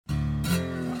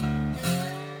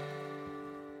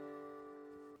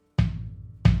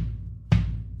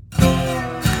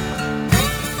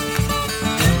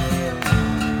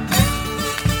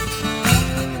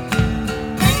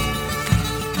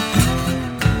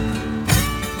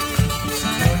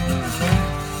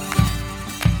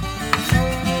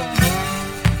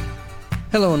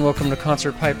Hello and welcome to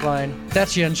Concert Pipeline.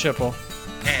 That's Jens Schippel.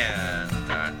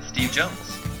 And Steve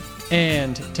Jones.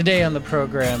 And today on the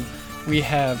program, we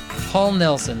have Paul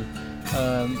Nelson.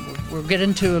 We'll get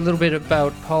into a little bit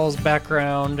about Paul's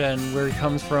background and where he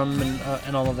comes from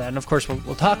and all of that. And of course,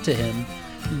 we'll talk to him.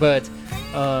 But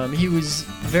he was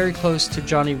very close to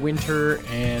Johnny Winter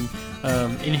and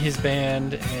in his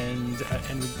band, and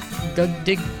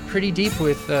dig pretty deep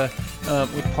with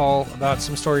Paul about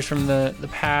some stories from the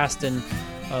past and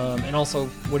also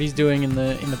what he's doing in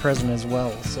the present as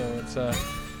well. So it's a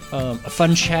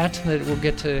fun chat that we'll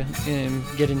get to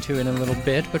get into in a little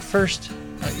bit. But first,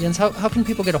 Jens, how can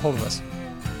people get a hold of us?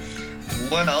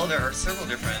 Well, there are several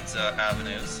different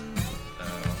avenues.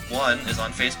 One is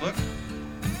on Facebook.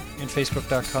 In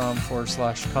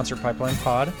facebook.com/Concert Pipeline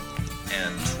Pod.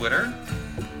 And Twitter.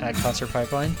 At Concert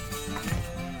Pipeline.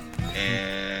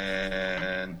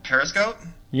 And Periscope.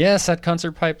 Yes, at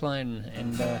Concert Pipeline.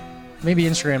 And maybe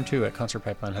Instagram too, at Concert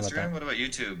Pipeline. How about that? What about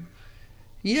YouTube?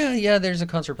 Yeah, there's a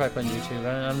Concert Pipeline YouTube.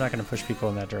 I'm not going to push people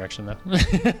in that direction, though.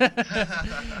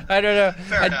 I don't know.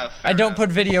 Fair enough. I don't put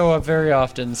video up very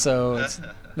often, so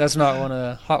that's not one of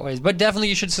the hot ways. But definitely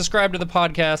you should subscribe to the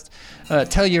podcast.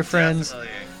 Tell your friends.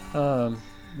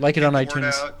 Like it on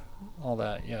iTunes. All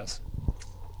that, yes.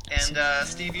 And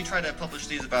Steve, you try to publish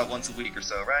these about once a week or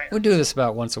so, right? We do this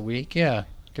about once a week, yeah.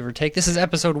 Give or take. This is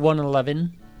episode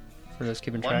 111, for those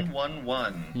keeping track.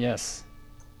 111. Yes.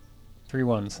 3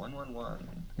 ones.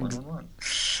 111.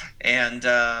 And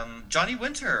Johnny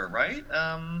Winter, right?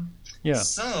 Yeah.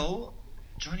 So,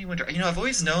 Johnny Winter. I've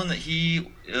always known that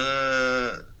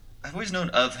I've always known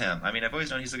of him. I mean, I've always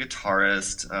known he's a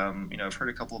guitarist. I've heard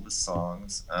a couple of his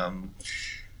songs. One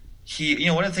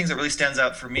of the things that really stands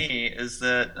out for me is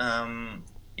that,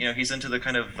 he's into the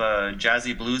kind of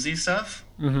jazzy bluesy stuff.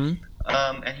 Mm-hmm.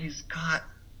 And he's got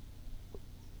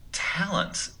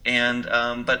talent. And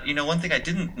but one thing I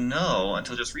didn't know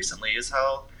until just recently is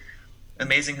how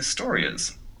amazing his story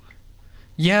is.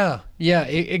 Yeah,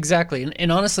 exactly.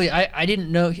 And honestly, I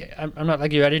didn't know. I'm not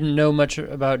like you. I didn't know much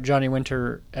about Johnny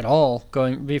Winter at all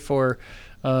going before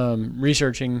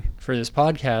researching for this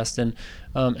podcast, and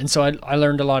so I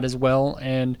learned a lot as well.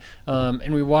 And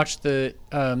we watched the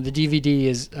DVD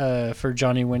is for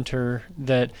Johnny Winter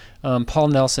that Paul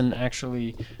Nelson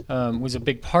actually was a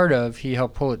big part of. He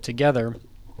helped pull it together,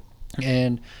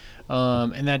 and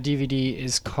that DVD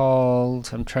is called.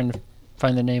 I'm trying to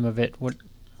find the name of it. What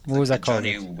was that called?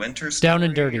 Johnny Winter story. Down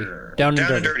and Dirty. Down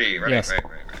and Dirty. Right, yes. Right.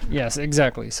 Yes,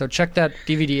 exactly. So check that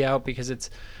DVD out because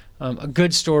it's a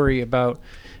good story about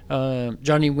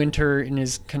Johnny Winter in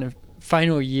his kind of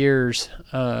final years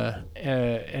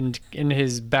and in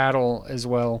his battle as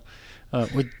well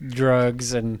with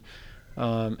drugs and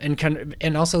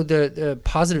also the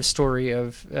positive story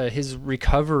of his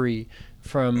recovery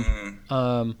from.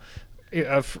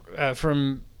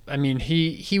 I mean,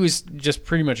 he was just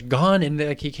pretty much gone, and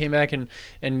like he came back and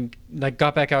like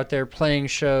got back out there playing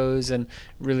shows and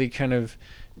really kind of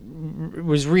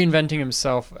was reinventing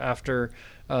himself after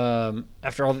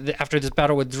this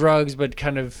battle with drugs, but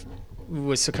kind of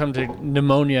was succumbed to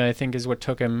pneumonia, I think, is what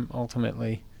took him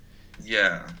ultimately.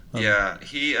 Yeah.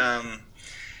 He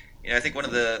I think one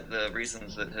of the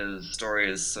reasons that his story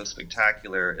is so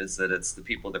spectacular is that it's the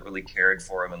people that really cared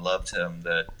for him and loved him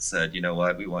that said, you know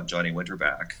what, we want Johnny Winter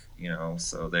back.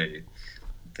 So they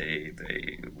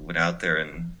went out there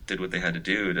and did what they had to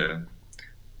do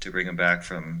to bring him back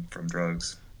from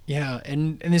drugs. Yeah,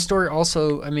 and the story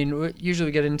also, I mean, we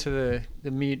usually get into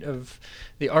the meat of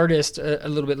the artist a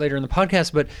little bit later in the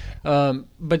podcast, but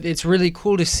it's really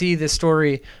cool to see this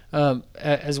story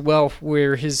as well,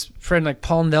 where his friend like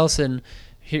Paul Nelson,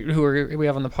 who we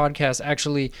have on the podcast,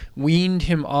 actually weaned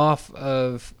him off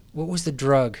of, what was the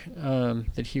drug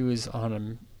that he was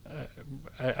on?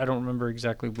 I don't remember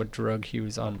exactly what drug he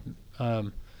was on.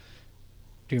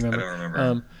 Do you remember? I don't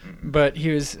remember. But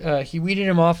he weeded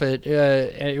him off it.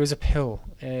 It was a pill,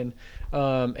 and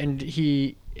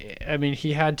he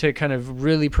had to kind of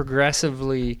really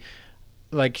progressively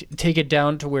like take it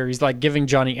down to where he's like giving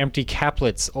Johnny empty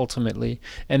caplets ultimately,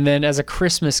 and then as a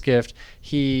Christmas gift,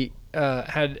 he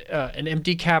had an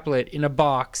empty caplet in a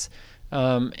box.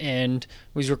 And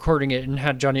was recording it and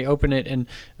had Johnny open it and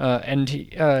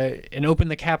open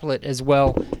the caplet as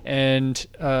well, and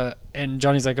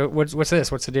Johnny's like, what's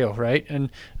this? What's the deal, right? And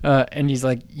he's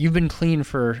like, you've been clean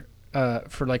for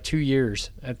like 2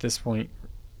 years at this point,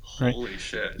 right? Holy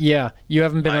shit! Yeah, you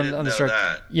haven't been on this drug.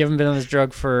 That. You haven't been on this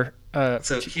drug for.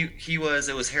 So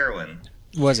it was heroin.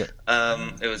 Was it?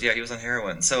 It was, yeah, he was on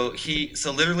heroin. So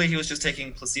literally he was just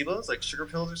taking placebos, like sugar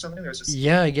pills or something. There was just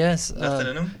Yeah, I guess. nothing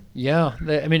in him. Yeah,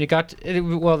 I mean,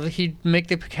 well, he'd make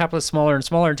the caplet smaller and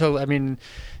smaller until, I mean,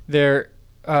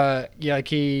 like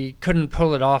he couldn't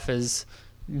pull it off as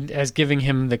giving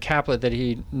him the caplet that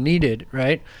he needed,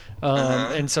 right?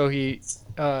 And so he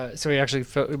actually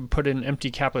put in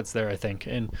empty caplets there, I think,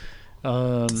 and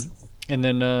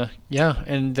then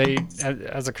and they,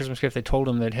 as a Christmas gift, they told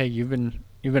him that, hey, you've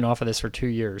been off of this for 2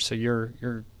 years, so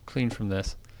you're clean from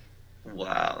this.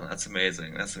 Wow, that's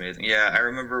amazing. That's amazing. Yeah, I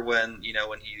remember when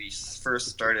he first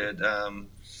started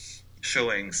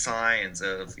showing signs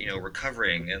of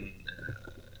recovering, and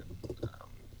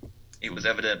it was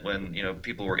evident when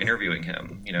people were interviewing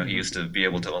him. He used to be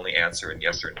able to only answer in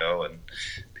yes or no, and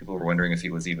people were wondering if he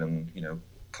was even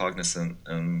cognizant.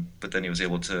 But then he was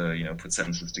able to put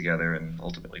sentences together and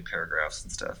ultimately paragraphs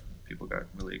and stuff. People got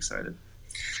really excited.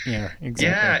 Yeah, exactly.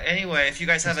 Yeah. Anyway, if you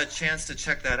guys have a chance to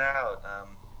check that out,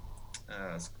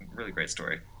 it's a really great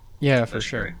story. Yeah, for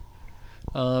sure.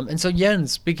 And so,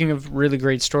 Jens, speaking of really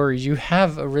great stories, you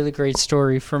have a really great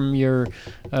story from your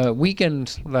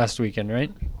weekend last weekend,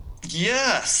 right?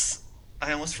 Yes,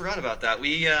 I almost forgot about that.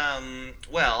 We, to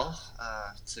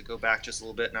go back just a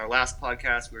little bit, in our last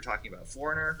podcast, we were talking about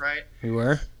Foreigner, right? We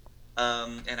were.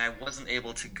 And I wasn't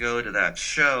able to go to that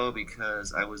show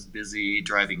because I was busy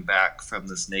driving back from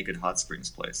this Naked Hot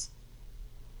Springs place.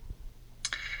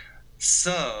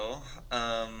 So,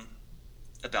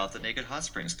 about the Naked Hot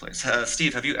Springs place.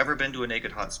 Steve, have you ever been to a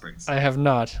Naked Hot Springs? I have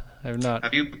not.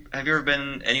 Have you ever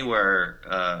been anywhere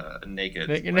naked?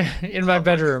 In my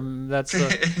bedroom. That's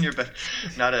in your bed.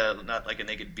 Not like a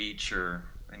naked beach or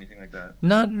anything like that.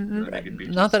 Not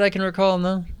that I can recall.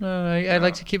 No. I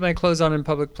like to keep my clothes on in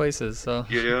public places. So.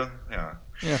 You do? Yeah.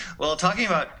 Yeah. Well, talking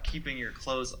about keeping your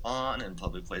clothes on in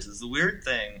public places, the weird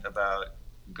thing about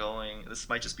this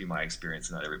might just be my experience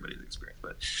and not everybody's experience,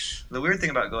 but the weird thing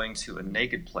about going to a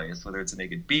naked place, whether it's a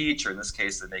naked beach or in this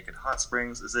case the Naked Hot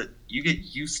Springs, is that you get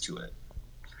used to it.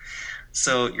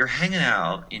 So you're hanging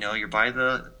out,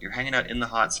 you're hanging out in the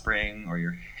hot spring, or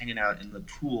you're hanging out in the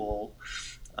pool.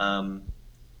 The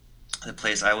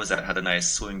place I was at had a nice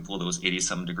swimming pool that was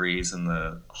 80-some degrees, and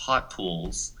the hot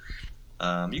pools,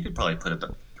 you could probably fit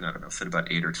about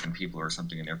 8 or 10 people or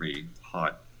something in every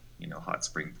hot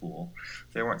spring pool.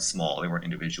 They weren't small, they weren't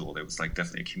individual, it was like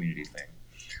definitely a community thing.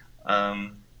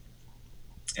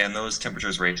 And those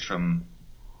temperatures varied from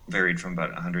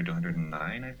about 100 to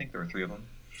 109, I think there were 3 of them.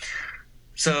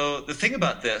 So the thing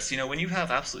about this, when you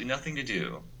have absolutely nothing to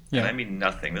do, and I mean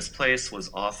nothing, this place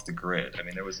was off the grid. I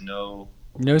mean, there was no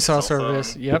cell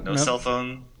service, cell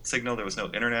phone signal, there was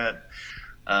no internet.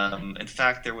 In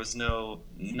fact, there was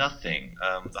nothing.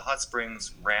 The hot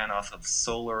springs ran off of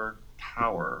solar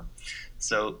power.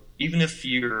 So even if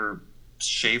your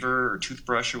shaver or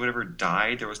toothbrush or whatever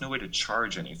died, there was no way to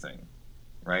charge anything,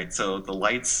 right? So the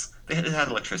lights, it had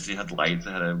electricity, it had lights,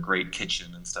 it had a great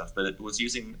kitchen and stuff, but it was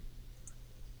using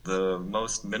the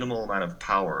most minimal amount of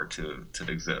power to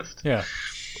exist. Yeah.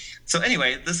 So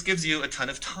anyway, this gives you a ton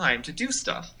of time to do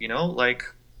stuff, like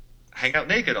hang out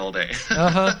naked all day.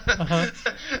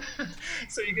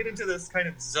 So you get into this kind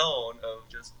of zone of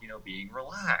just, being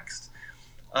relaxed.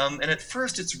 And at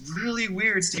first it's really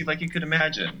weird, Steve, like you could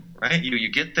imagine, right? You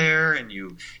get there and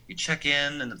you check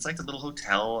in, and it's like a little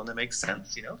hotel, and it makes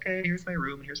sense. Okay, here's my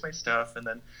room and here's my stuff. And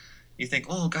then you think,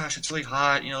 oh gosh, it's really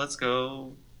hot. Let's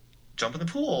go jump in the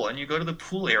pool. And you go to the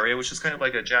pool area, which is kind of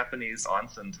like a Japanese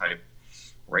onsen type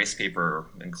rice paper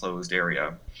enclosed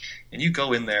area. And you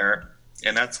go in there,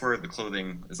 and that's where the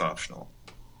clothing is optional.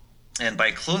 And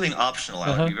by clothing optional,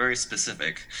 I would be very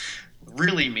specific.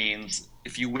 Really means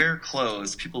if you wear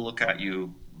clothes, people look at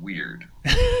you weird.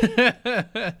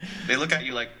 They look at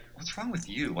you like, what's wrong with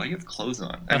you? Why do you have clothes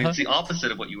on? I mean, it's the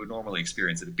opposite of what you would normally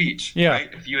experience at a beach. Yeah. Right?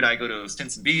 If you and I go to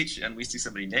Stinson Beach and we see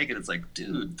somebody naked, it's like,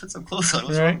 dude, put some clothes on.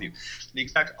 What's wrong with you? The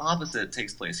exact opposite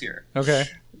takes place here. Okay.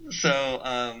 So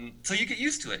you get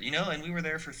used to it, and we were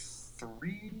there for 2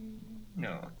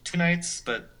 nights,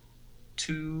 but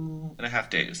 2.5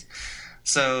 days.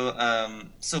 So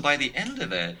by the end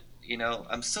of it,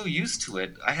 I'm so used to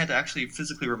it, I had to actually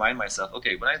physically remind myself,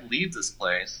 okay, when I leave this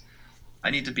place,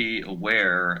 I need to be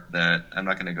aware that I'm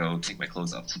not going to go take my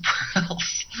clothes off somewhere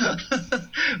else.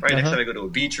 Right? Next time I go to a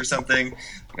beach or something,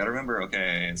 I got to remember,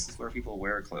 okay, this is where people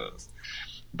wear clothes.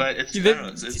 But it's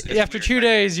after 2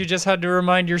 days, you just had to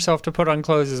remind yourself to put on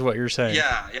clothes, is what you're saying.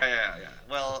 Yeah.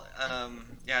 Well, I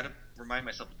had to remind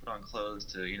myself to put on clothes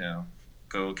to,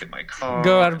 go get my car.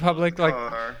 Go out in public,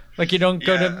 like you don't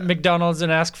go to McDonald's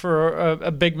and ask for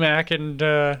a Big Mac and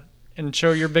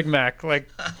show your Big Mac. Like,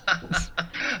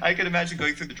 I can imagine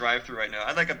going through the drive-thru right now.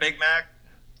 I'd like a Big Mac.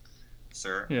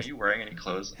 Sir, yes. Are you wearing any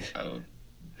clothes? Oh,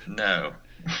 no.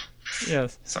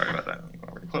 Yes. Sorry about that. I'm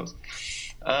wearing clothes.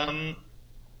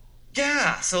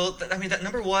 Yeah, so, I mean, that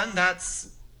number one, that's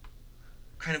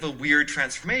kind of a weird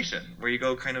transformation where you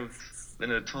go kind of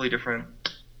in a totally different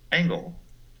angle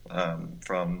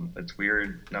from it's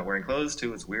weird not wearing clothes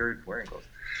to it's weird wearing clothes.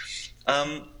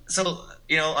 So,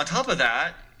 on top of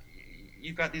that,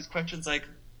 you've got these questions like,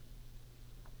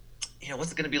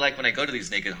 what's it going to be like when I go to these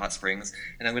naked hot springs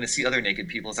and I'm going to see other naked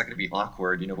people? Is that going to be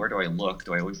awkward? Where do I look?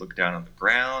 Do I always look down on the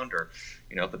ground or,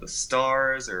 up at the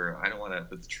stars, or I don't want to, at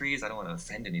the trees, I don't want to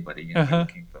offend anybody, by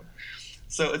looking at them.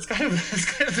 So it's kind of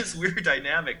this weird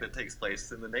dynamic that takes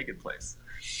place in the naked place,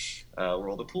 where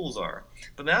all the pools are.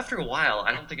 But then after a while,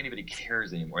 I don't think anybody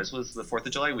cares anymore. This was the 4th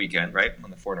of July weekend, right,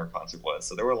 when the Foreigner concert was.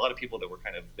 So there were a lot of people that were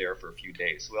kind of there for a few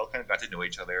days. So we all kind of got to know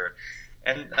each other.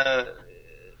 And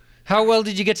how well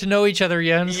did you get to know each other,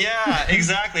 Jens? Yeah,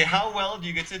 exactly. How well do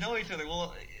you get to know each other?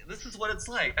 Well, this is what it's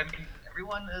like. I mean,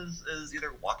 everyone is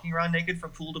either walking around naked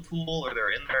from pool to pool, or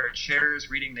they're in their chairs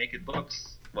reading naked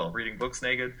books. Well, reading books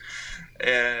naked,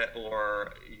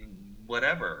 or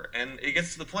whatever. And it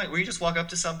gets to the point where you just walk up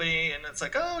to somebody and it's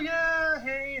like, oh yeah,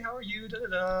 hey, how are you? Da da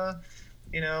da.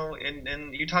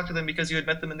 And you talk to them because you had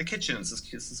met them in the kitchen. It's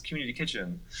this community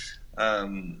kitchen,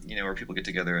 where people get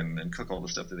together and cook all the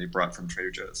stuff that they brought from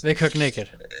Trader Joe's. They cook naked.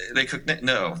 They cook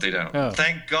no, they don't. Oh.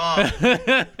 Thank God.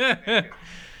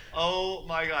 Oh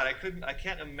my God, I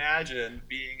can't imagine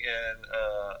being in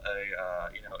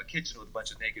a kitchen with a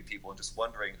bunch of naked people and just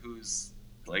wondering whose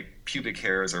pubic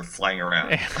hairs are flying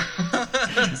around.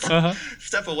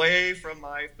 Step away from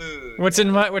my food. What's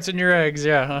in your eggs?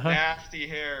 Yeah. Nasty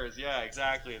hairs. Yeah,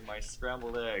 exactly. In my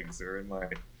scrambled eggs or in my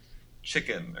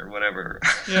chicken or whatever.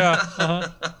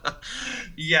 Yeah.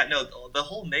 Yeah. No, the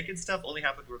whole naked stuff only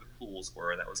happened where the pools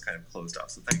were, and that was kind of closed off.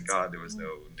 So thank God there was no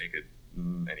naked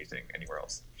anything anywhere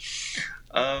else.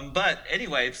 But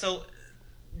anyway, so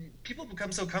people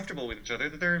become so comfortable with each other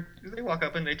that they walk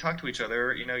up and they talk to each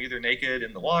other, either naked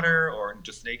in the water or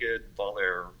just naked while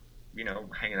they're,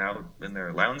 hanging out in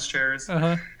their lounge chairs.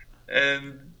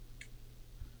 And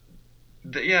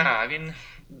I mean,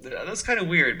 that's kind of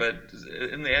weird, but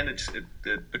in the end,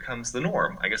 it becomes the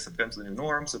norm. I guess it becomes the new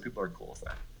norm, so people are cool with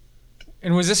that.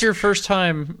 And was this your first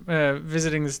time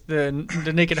visiting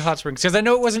the naked hot springs? Because I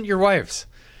know it wasn't your wife's,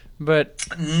 but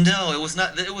no, it was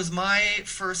not. It was my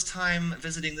first time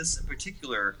visiting this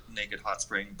particular naked hot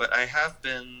spring. But I have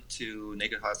been to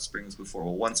naked hot springs before.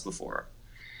 Well, once before.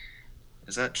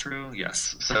 Is that true?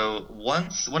 Yes. So one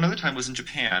other time was in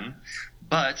Japan,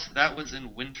 but that was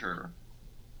in winter,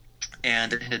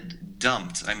 and it had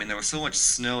dumped. I mean, there was so much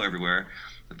snow everywhere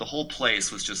that the whole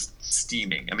place was just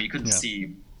steaming. I mean, you couldn't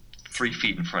see 3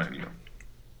 feet in front of you.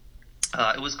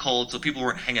 It was cold, so people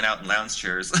weren't hanging out in lounge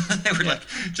chairs. They were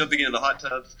jumping into the hot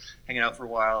tubs, hanging out for a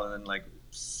while, and then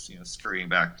scurrying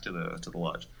back to the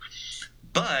lodge.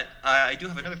 But I do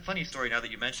have another funny story now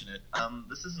that you mention it.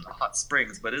 This isn't a hot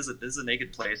springs, but it is a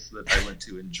naked place that I went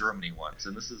to in Germany once,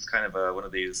 and this is kind of one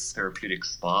of these therapeutic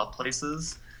spa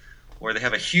places where they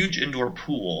have a huge indoor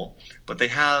pool, but they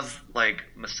have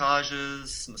massage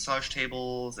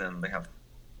tables, and they have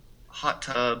hot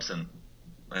tubs and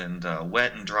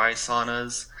wet and dry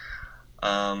saunas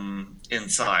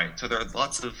inside. So there are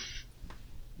lots of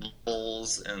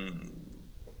bowls and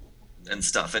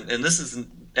stuff. And this isn't,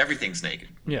 everything's naked.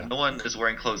 Yeah. No one is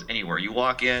wearing clothes anywhere. You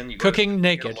walk in, you cooking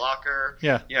naked. Get a locker.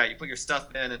 Yeah. Yeah, you put your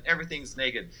stuff in and everything's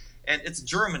naked. And it's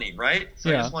Germany, right? So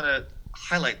yeah. I just want to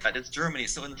highlight that. It's Germany.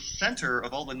 So in the center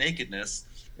of all the nakedness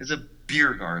is a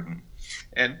beer garden.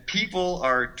 And people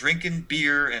are drinking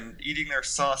beer and eating their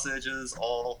sausages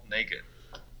all naked.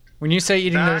 When you say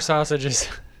eating their sausages...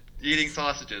 Eating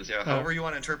sausages, yeah. However you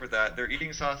want to interpret that. They're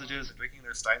eating sausages and drinking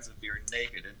their steins of beer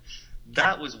naked. And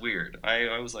that was weird.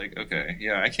 I was like, okay,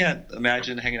 yeah, I can't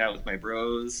imagine hanging out with my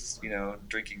bros,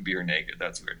 drinking beer naked.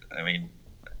 That's weird. I mean,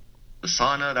 the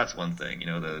sauna, that's one thing.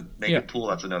 The naked pool,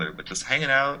 that's another. But just hanging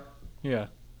out... Yeah.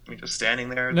 I mean, just standing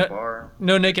there at the bar.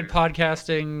 No naked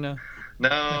podcasting.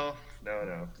 No.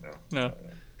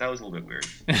 That was a little bit weird.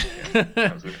 Yeah,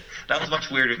 that was much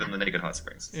weirder than the naked hot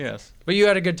springs. Yes, but you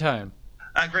had a good time.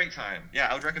 A great time. Yeah,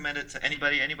 I would recommend it to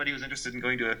anybody who's interested in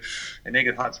going to a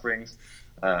naked hot springs.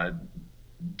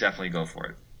 Definitely go for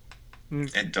it.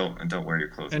 And don't wear your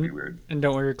clothes. It'd be weird. And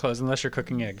don't wear your clothes unless you're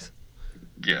cooking eggs.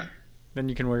 Yeah. Then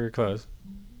you can wear your clothes.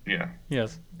 Yeah.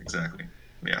 Yes. Exactly.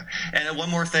 Yeah. And one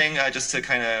more thing, just to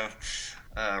kind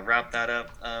of wrap that up.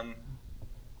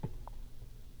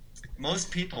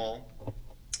 Most people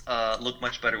look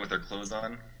much better with their clothes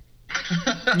on.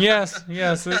 Yes.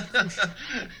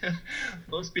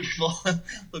 Most people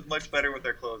look much better with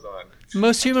their clothes on.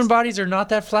 Most human bodies are not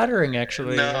that flattering,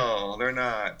 actually. No, they're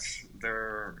not.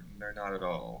 They're not at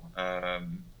all.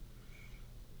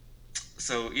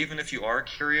 So even if you are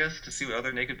curious to see what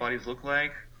other naked bodies look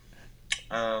like,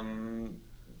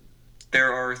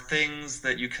 there are things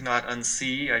that you cannot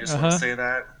unsee. I just want to say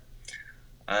that.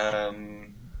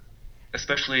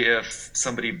 Especially if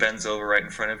somebody bends over right in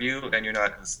front of you and you're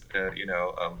not,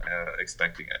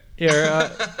 expecting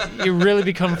it. You really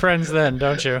become friends then,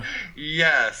 don't you?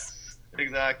 Yes,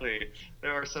 exactly.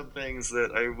 There are some things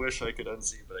that I wish I could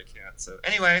unsee, but I can't. So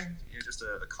anyway, just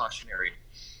a cautionary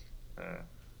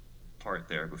part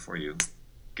there before you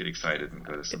get excited and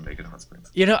go to some naked hot springs.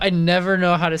 I never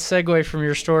know how to segue from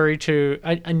your story to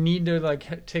I need to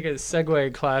take a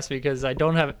segue class because I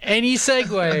don't have any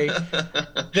segue.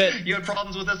 That you had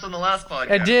problems with this on the last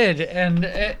podcast. I did, and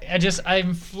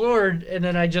I'm floored, and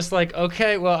then I just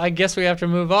okay, well, I guess we have to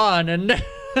move on, and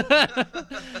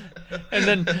and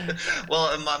then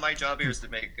well, my job here is to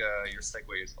make your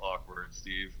segues awkward,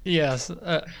 Steve. Yes,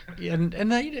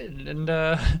 and I did, and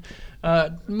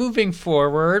moving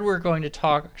forward, we're going to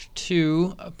talk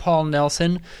to Paul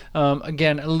Nelson.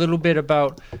 Again, a little bit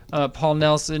about Paul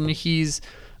Nelson. He's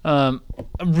a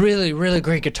really, really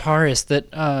great guitarist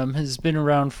that has been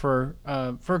around for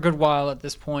a good while at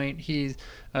this point. He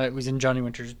was in Johnny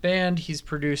Winter's band. He's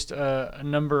produced a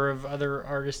number of other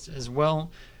artists as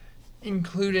well,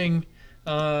 including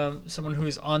someone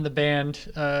who's on the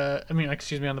band, on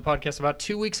the podcast about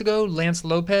 2 weeks ago, Lance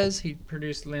Lopez. He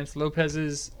produced Lance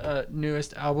Lopez's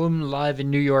newest album, Live in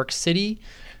New York City.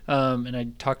 And I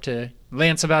talked to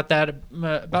Lance about that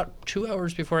about 2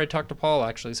 hours before I talked to Paul,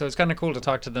 actually. So it's kind of cool to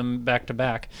talk to them back to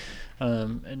back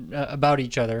and about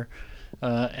each other.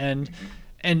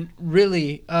 And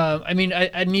really, I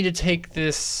need to take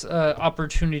this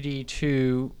opportunity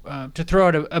to throw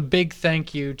out a big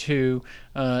thank you to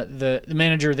the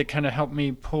manager that kind of helped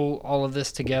me pull all of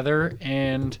this together,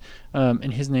 and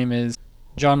his name is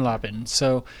John Lappin.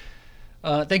 So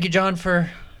thank you, John, for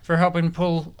helping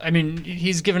pull.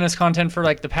 He's given us content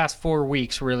for the past 4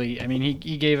 weeks, really.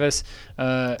 He gave us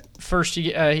first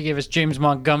he gave us James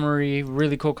Montgomery,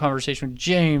 really cool conversation with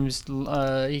James.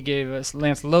 He gave us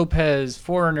Lance Lopez,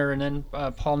 Foreigner, and then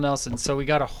Paul Nelson. So we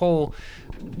got a whole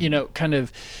kind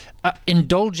of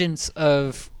indulgence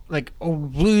of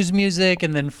old blues music,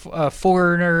 and then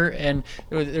Foreigner, and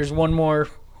there's one more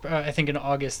I think in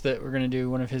August that we're going to do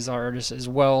one of his artists as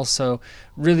well. So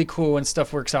really cool when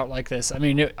stuff works out like this.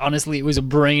 Honestly, it was a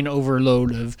brain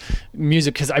overload of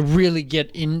music because I really get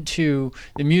into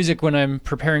the music when I'm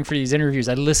preparing for these interviews.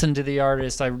 I listen to the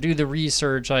artist, I do the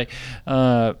research, I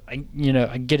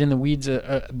get in the weeds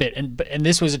a bit. And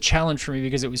this was a challenge for me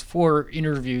because it was 4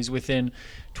 interviews within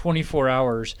 24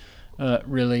 hours,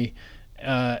 really.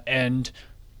 And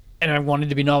I wanted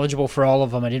to be knowledgeable for all of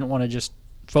them. I didn't want to just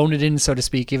phone it in, so to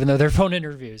speak, even though they're phone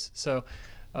interviews. So,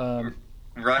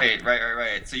 Right.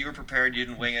 So you were prepared, you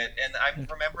didn't wing it. And I'm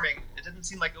remembering, it didn't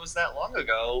seem like it was that long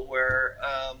ago where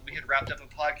we had wrapped up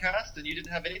a podcast and you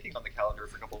didn't have anything on the calendar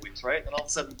for a couple of weeks, right? And then all of a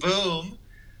sudden, boom.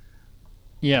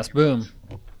 Yes, boom.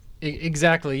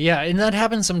 Exactly. Yeah, and that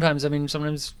happens sometimes.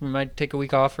 Sometimes we might take a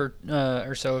week off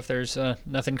or so if there's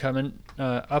nothing coming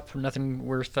up, nothing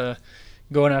worth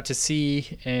going out to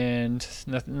see, and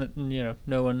nothing,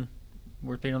 no one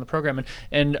worth being on the program.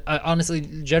 And honestly,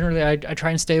 generally, I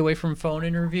try and stay away from phone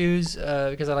interviews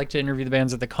because I like to interview the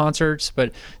bands at the concerts,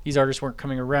 but these artists weren't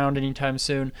coming around anytime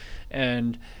soon.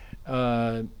 And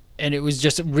it was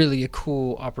just really a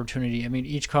cool opportunity.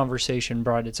 Each conversation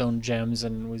brought its own gems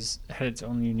and had its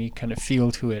own unique kind of feel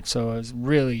to it. So I was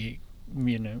really,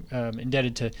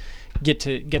 indebted to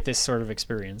get this sort of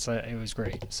experience. It was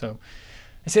great. So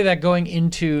I say that going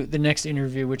into the next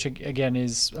interview, which again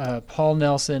is Paul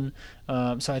Nelson.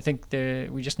 So I think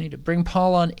we just need to bring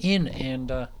Paul on in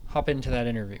and hop into that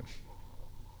interview.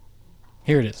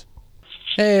 Here it is.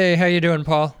 Hey, how you doing,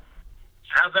 Paul?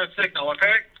 How's that signal,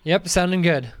 okay? Yep, sounding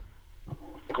good.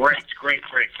 Great.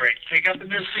 Take out the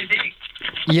new CD.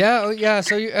 Yeah.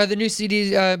 So the new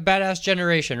CD, Badass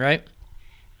Generation, right?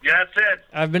 Yeah, that's it.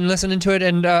 I've been listening to it,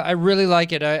 and I really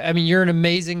like it. You're an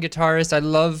amazing guitarist. I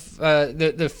love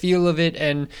the feel of it,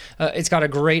 and it's got a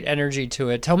great energy to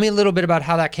it. Tell me a little bit about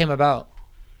how that came about.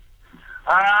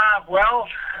 Well,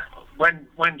 when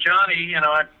Johnny,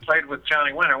 I played with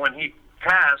Johnny Winter. When he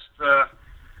passed,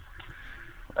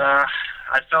 I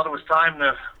felt it was time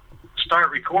to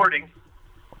start recording.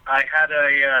 I had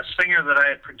a singer that I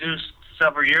had produced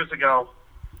several years ago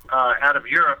out of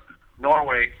Europe,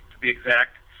 Norway to be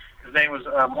exact. His name was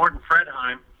Morten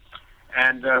Fredheim,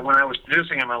 And when I was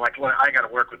producing him, I'm like, look, I got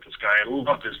to work with this guy. I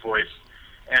loved his voice.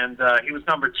 And he was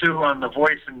number 2 on The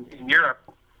Voice in Europe.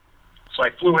 So I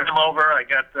flew him over. I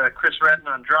got Chris Redden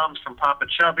on drums from Papa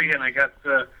Chubby, and I got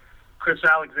Chris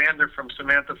Alexander from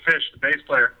Samantha Fish, the bass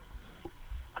player.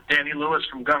 Danny Lewis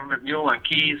from Government Mule on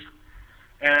keys.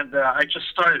 And I just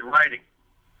started writing.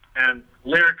 And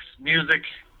lyrics, music,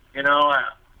 you know,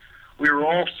 we were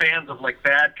all fans of like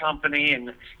Bad Company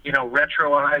and, you know,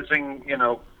 retroizing, you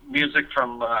know, music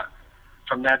from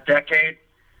that decade.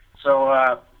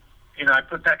 So, you know, I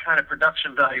put that kind of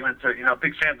production value into, you know,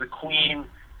 big fans of Queen,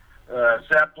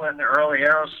 Zeppelin, early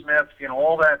Aerosmith, you know,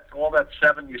 all that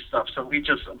 70s stuff. So we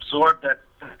just absorbed that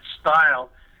style,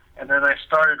 and then I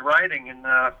started writing, and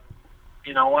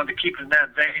you know, wanted to keep it in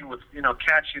that vein with, you know,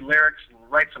 catchy lyrics and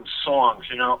write some songs,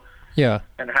 you know,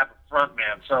 and have a front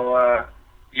man. So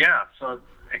yeah, so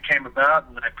it came about,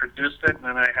 and I produced it, and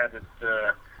then I had it.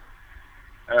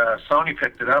 Sony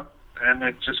picked it up, and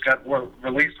it just got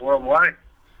released worldwide.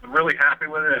 I'm really happy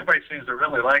with it. Everybody seems to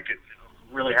really like it.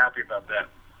 I'm really happy about that.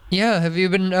 Yeah, have you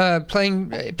been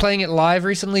playing it live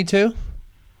recently too?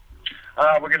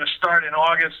 We're going to start in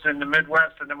August in the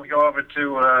Midwest, and then we go over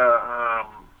to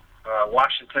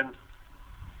Washington,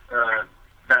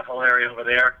 that whole area over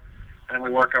there, and then we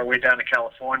work our way down to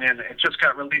California. And it just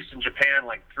got released in Japan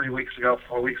like 4 weeks ago.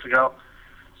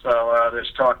 So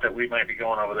there's talk that we might be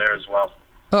going over there as well.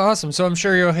 Oh, awesome! So I'm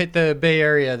sure you'll hit the Bay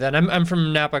Area then. I'm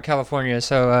from Napa, California,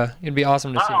 so it'd be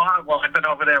awesome to see. Oh, well, I've been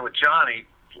over there with Johnny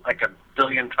like a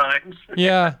billion times.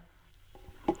 Yeah.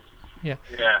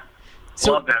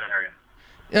 So, love that area.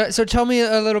 So tell me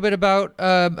a little bit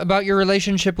about your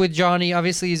relationship with Johnny.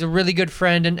 Obviously, he's a really good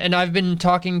friend, and I've been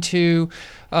talking to,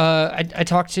 I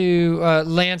talked to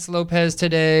Lance Lopez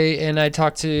today, and I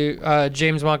talked to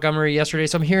James Montgomery yesterday.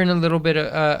 So I'm hearing a little bit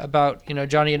about, you know,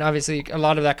 Johnny, and obviously a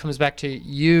lot of that comes back to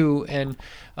you and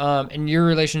your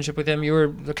relationship with him. You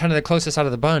were kind of the closest out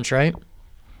of the bunch, right?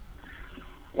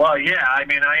 Well, yeah. I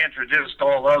mean, I introduced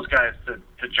all those guys to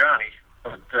Johnny,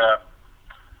 but.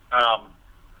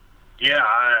 Yeah,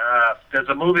 there's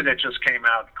a movie that just came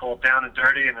out called Down and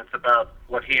Dirty, and it's about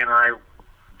what he and I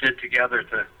did together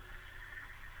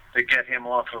to get him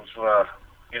off of,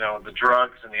 you know, the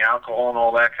drugs and the alcohol and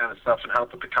all that kind of stuff, and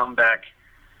help with the comeback.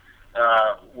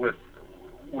 With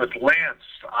Lance,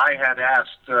 I had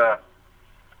asked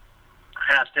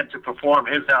him to perform.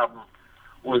 His album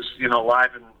was, you know,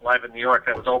 live in New York.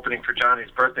 That was opening for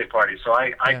Johnny's birthday party. So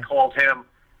I called him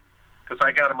because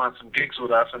I got him on some gigs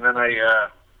with us, and then I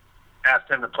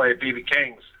asked him to play at B.B.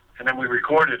 King's, and then we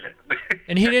recorded it.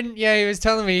 And he didn't, he was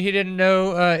telling me he didn't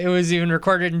know it was even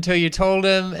recorded until you told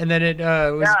him, and then it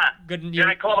was good. Yeah,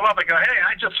 I called him up. I go, hey,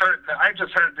 I just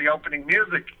heard the opening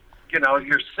music, you know,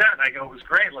 your set. I go, it was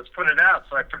great. Let's put it out.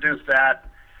 So I produced that.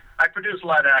 I produced a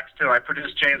lot of acts, too. I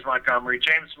produced James Montgomery.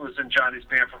 James was in Johnny's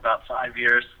band for about 5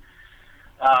 years.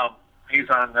 He's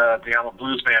on the Alma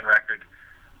Blues Band record.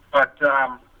 But,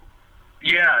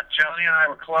 yeah, Johnny and I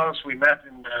were close. We met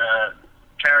in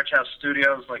Carriage House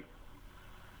Studios like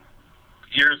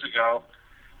years ago,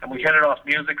 and we hit it off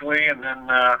musically, and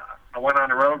then I went on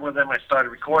the road with him. I started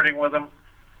recording with him,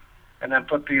 and then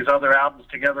put these other albums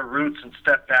together, Roots and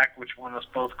Step Back, which won us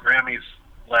both Grammys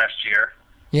last year.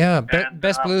 Yeah,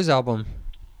 Best Blues Album.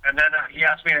 And then he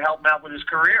asked me to help him out with his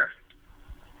career,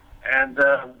 and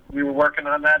we were working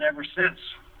on that ever since,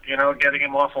 you know, getting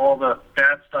him off all the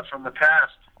bad stuff from the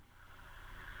past.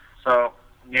 So,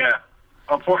 yeah.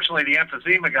 Unfortunately, the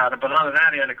emphysema got him, but other than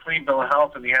that, he had a clean bill of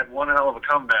health, and he had one hell of a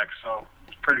comeback. So, I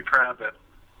was pretty proud to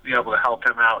be able to help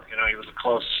him out. You know, he was a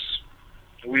close.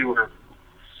 We were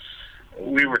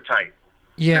tight.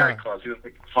 Yeah. Very close. He was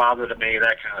like a father to me,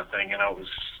 that kind of thing. You know, it was,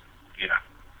 yeah.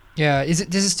 Yeah. Does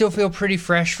it still feel pretty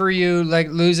fresh for you, like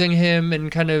losing him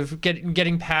and kind of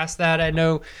getting past that? I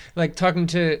know, like talking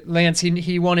to Lance,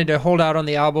 he wanted to hold out on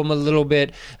the album a little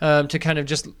bit to kind of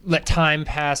just let time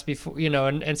pass before, you know,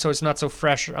 and so it's not so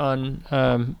fresh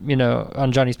on, you know,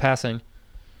 on Johnny's passing.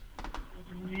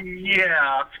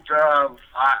 Yeah.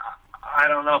 I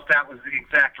don't know if that was the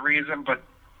exact reason, but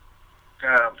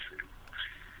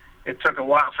it took a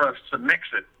while for us to mix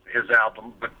it, his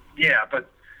album. But yeah,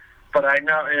 but I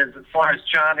know as far as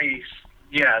Johnny's,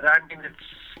 yeah, I mean,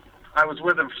 I was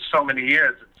with him for so many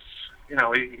years. It's, you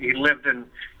know, he lived in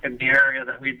the area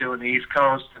that we do in the East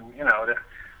Coast, and, you know,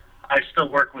 I still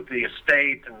work with the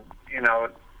estate and, you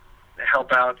know,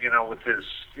 help out, you know, with his,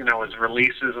 you know, his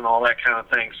releases and all that kind of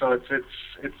thing. So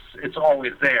it's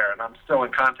always there, and I'm still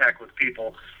in contact with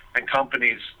people and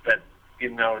companies that, you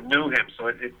know, knew him. So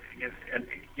and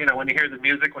you know, when you hear the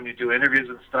music, when you do interviews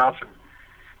and stuff, and,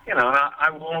 you know, and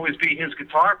I will always be his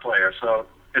guitar player. So,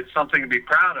 it's something to be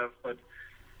proud of, but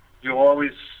you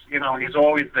always, he's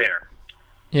always there.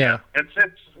 Yeah. It's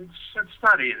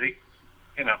not easy,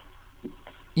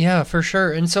 Yeah, for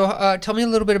sure. And so tell me a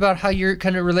little bit about how your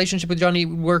kind of relationship with Johnny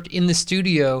worked in the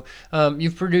studio.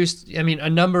 You've produced, a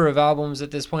number of albums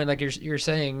at this point, like you're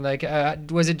saying. Like,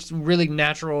 was it really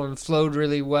natural and flowed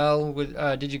really well?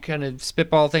 Did you kind of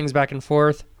spitball things back and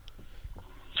forth?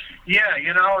 Yeah,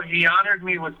 he honored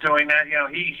me with doing that.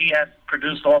 He had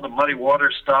produced all the Muddy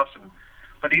Waters stuff,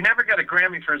 but he never got a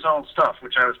Grammy for his own stuff,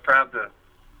 which I was proud to,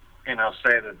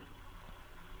 say that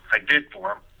I did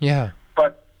for him. Yeah.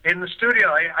 But in the studio,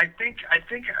 I think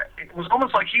it was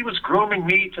almost like he was grooming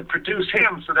me to produce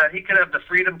him so that he could have the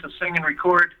freedom to sing and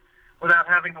record without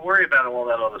having to worry about all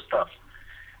that other stuff.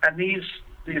 And these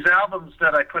albums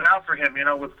that I put out for him,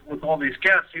 with all these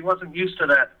guests, he wasn't used to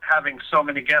that, having so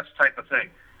many guests type of thing.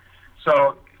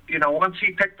 So, once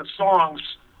he picked the songs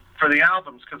for the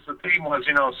albums, because the theme was,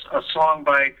 a song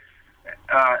by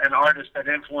an artist that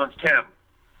influenced him,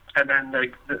 and then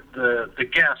the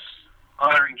guests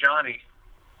honoring Johnny,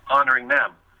 honoring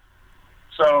them.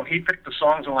 So he picked the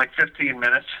songs in like 15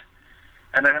 minutes,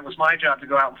 and then it was my job to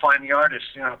go out and find the artists,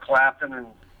 Clapton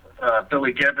and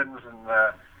Billy Gibbons and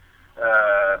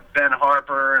Ben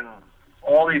Harper and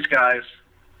all these guys.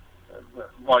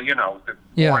 Warren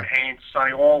Haynes,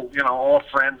 Sonny, all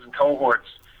friends and cohorts,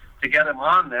 to get them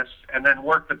on this, and then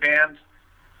work the band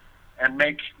and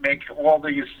make all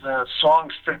these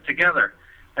songs fit together.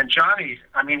 And Johnny,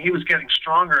 he was getting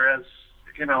stronger as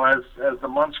the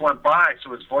months went by.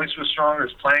 So his voice was stronger,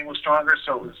 his playing was stronger.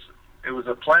 So it was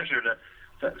a pleasure to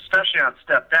especially on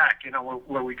Step Back,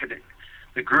 where we could,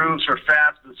 the grooves were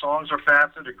fast, the songs were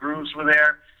faster, the grooves were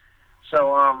there.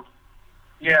 So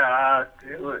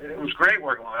it was great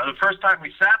working with him. The first time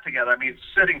we sat together,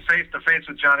 sitting face to face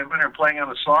with Johnny Winter and playing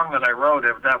on a song that I wrote,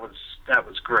 that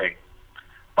was great.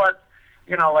 But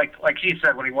like he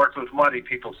said, when he worked with Muddy,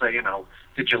 people say,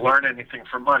 did you learn anything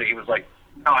from Muddy? He was like,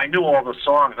 no, I knew all the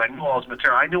songs, I knew all his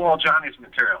material, I knew all Johnny's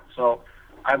material, so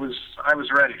I was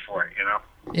ready for it,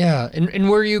 Yeah, and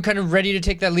were you kind of ready to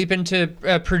take that leap into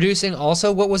producing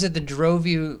also? What was it that drove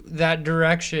you that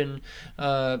direction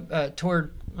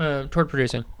toward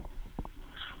producing?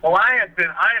 Well, I'm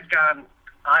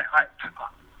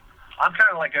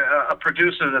kind of like a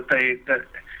producer that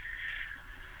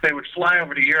they would fly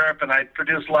over to Europe, and I'd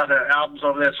produce a lot of albums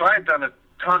over there. So I had done a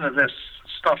ton of this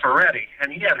stuff already,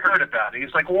 and he had heard about it.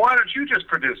 He's like, well, why don't you just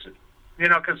produce it?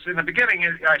 Because in the beginning,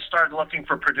 I started looking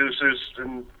for producers,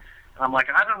 and I'm like,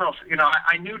 I don't know if,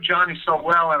 I knew Johnny so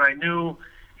well, and I knew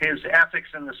his ethics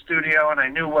in the studio, and I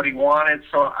knew what he wanted.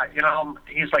 So,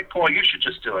 he's like, Paul, you should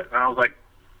just do it. And I was like,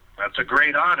 that's a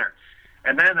great honor.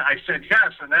 And then I said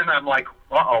yes, and then I'm like,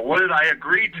 what did I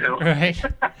agree to? Right.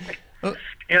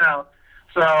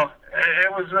 So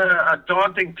it was a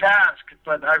daunting task,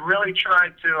 but I really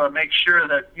tried to make sure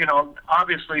that,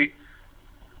 obviously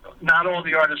not all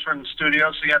the artists were in the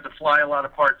studio, so you had to fly a lot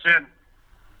of parts in,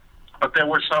 but there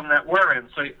were some that were in.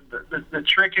 So the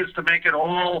trick is to make it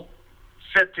all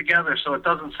fit together so it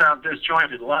doesn't sound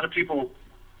disjointed. A lot of people,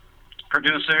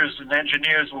 producers and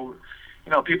engineers will,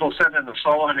 people send in the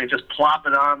solo and they just plop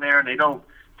it on there and they don't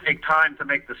take time to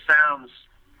make the sounds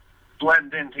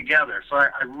blend in together. So I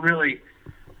really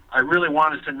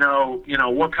wanted to know,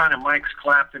 what kind of mics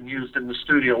Clapton used in the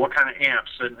studio, what kind of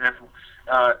amps, and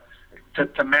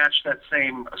to match that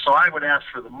same. So I would ask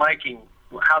for the miking,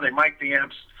 how they mic the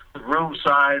amps, the room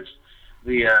size,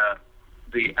 the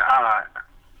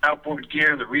outboard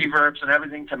gear, the reverbs, and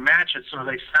everything to match it so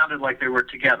they sounded like they were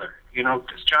together.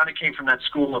 Because Johnny came from that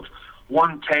school of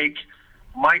one take,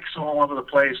 mics all over the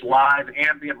place, live,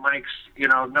 ambient mics,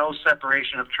 no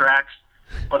separation of tracks.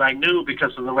 But I knew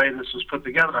because of the way this was put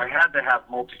together, I had to have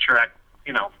multi-track,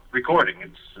 recording.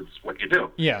 It's what you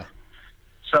do. Yeah.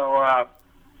 So,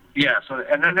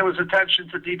 and then there was attention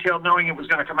to detail, knowing it was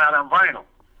going to come out on vinyl,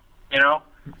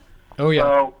 Oh, yeah.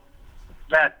 So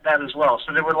that as well.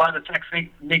 So there were a lot of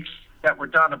techniques that were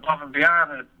done above and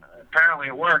beyond, and apparently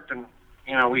it worked, and,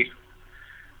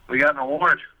 we got an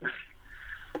award.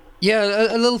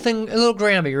 Yeah, a little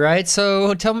Grammy, right?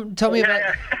 So tell me about.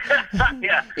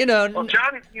 Yeah. Well,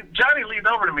 Johnny leaned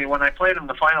over to me when I played him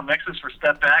the final mixes for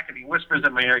Step Back, and he whispers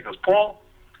in my ear. He goes, "Paul,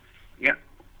 yeah,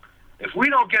 if we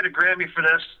don't get a Grammy for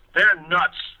this, they're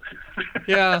nuts."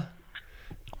 Yeah.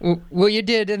 Well, you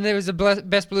did, and there was a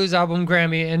Best Blues Album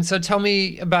Grammy, and so tell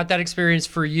me about that experience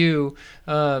for you,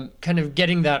 kind of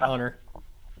getting that honor.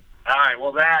 All right.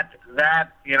 Well, that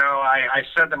I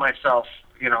said to myself,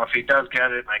 if he does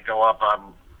get it and I go up,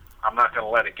 I'm not going to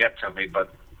let it get to me.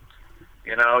 But,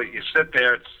 you sit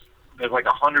there. there's like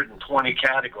 120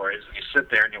 categories. And you sit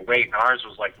there and you wait, and ours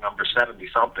was like number 70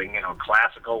 something.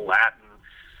 Classical,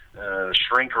 Latin,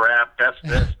 shrink wrap, best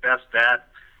this, best that,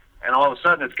 and all of a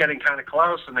sudden it's getting kind of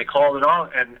close, and they called it all,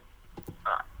 and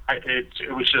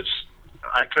it was just,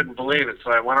 I couldn't believe it.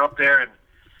 So I went up there,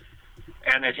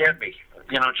 and it hit me.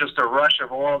 Just a rush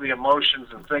of all the emotions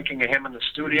and thinking of him in the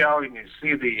studio, and you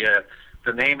see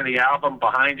the name of the album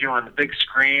behind you on the big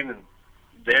screen, and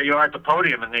there you are at the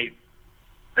podium, and they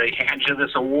hand you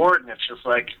this award, and it's just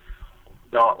like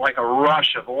a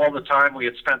rush of all the time we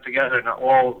had spent together and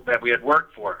all that we had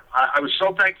worked for. I was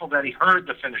so thankful that he heard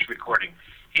the finished recording.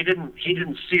 He didn't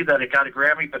see that it got a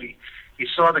Grammy, but he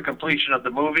saw the completion of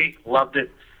the movie, loved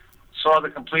it, saw the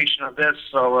completion of this.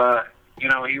 So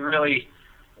he really,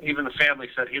 even the family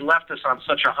said, he left us on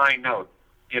such a high note.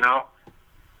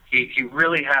 He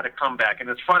really had a comeback, and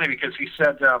it's funny because he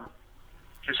said, Paul,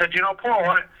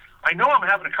 I know I'm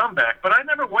having a comeback, but I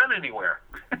never went anywhere.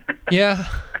 Yeah.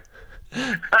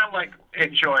 I'm like,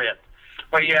 enjoy it.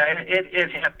 But yeah,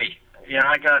 it hit me.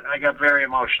 I got very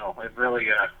emotional. It really,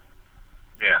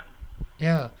 yeah.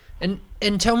 Yeah. And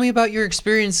tell me about your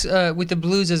experience with the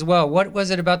blues as well. What was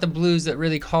it about the blues that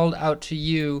really called out to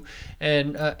you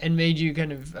and made you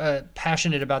kind of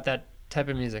passionate about that type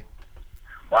of music?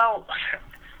 Well,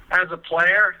 as a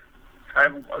player,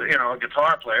 I'm a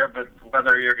guitar player, but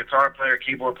whether you're a guitar player,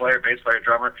 keyboard player, bass player,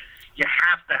 drummer, you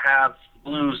have to have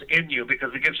blues in you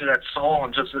because it gives you that soul,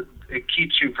 and just it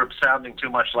keeps you from sounding too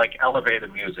much like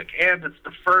elevated music. And it's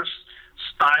the first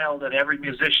style that every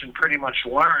musician pretty much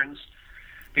learns,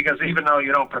 because even though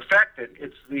you don't perfect it,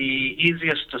 it's the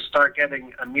easiest to start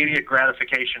getting immediate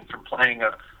gratification from playing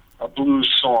a blues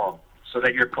song, so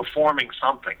that you're performing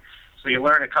something. So you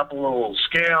learn a couple little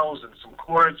scales and some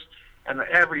chords, and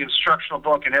every instructional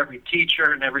book and every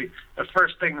teacher and the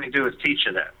first thing they do is teach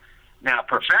you that. Now,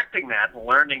 perfecting that and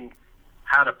learning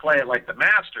how to play it like the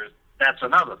masters, that's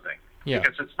another thing. Yeah.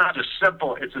 Because it's not as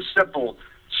simple. It's a simple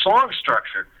song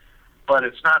structure, but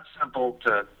it's not simple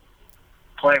to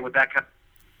play with that kind of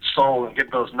soul and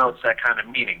give those notes that kind of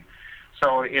meaning.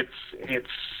 So it's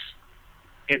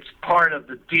part of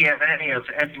the DNA of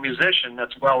any musician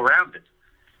that's well-rounded.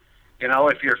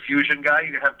 If you're a fusion guy,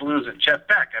 you have blues and Jeff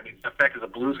Beck. Jeff Beck is a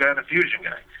blues guy and a fusion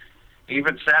guy.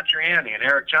 Even Satriani and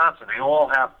Eric Johnson, they all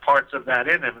have parts of that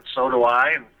in them, and so do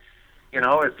I. And,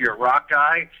 if you're a rock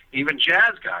guy, even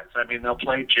jazz guys, they'll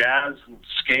play jazz and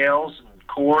scales and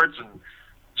chords and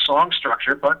song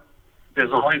structure, but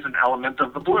there's always an element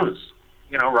of the blues.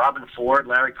 Robin Ford,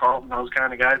 Larry Carlton, those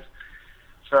kind of guys.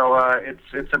 So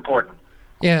it's important.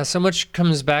 Yeah, so much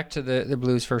comes back to the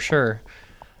blues for sure.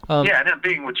 Yeah, and then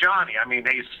being with Johnny,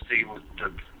 he was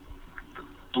the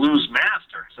blues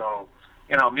master. So,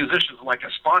 musicians are like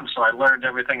a sponge, so I learned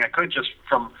everything I could just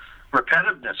from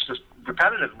repetitiveness, just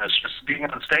being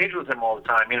on stage with him all the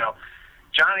time.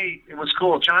 Johnny, it was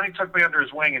cool. Johnny took me under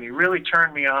his wing, and he really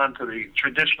turned me on to the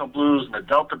traditional blues and the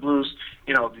Delta blues,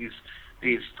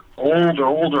 these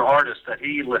older artists that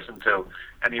he listened to.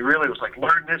 And he really was like,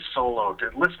 learn this solo,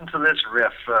 listen to this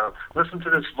riff, listen to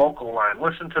this vocal line,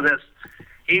 listen to this.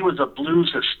 He was a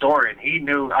blues historian. He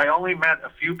knew. I only met a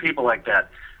few people like that.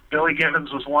 Billy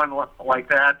Gibbons was one like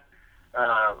that.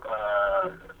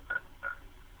 A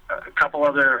couple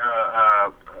other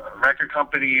record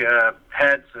company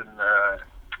heads and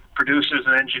producers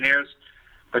and engineers.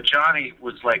 But Johnny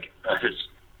was like his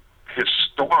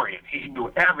historian. He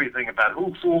knew everything about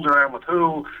who fooled around with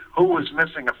who was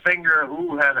missing a finger,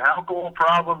 who had alcohol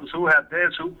problems, who had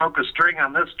this, who broke a string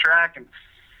on this track, and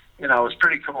it was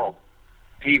pretty cool.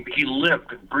 He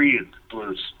lived and breathed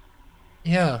blues.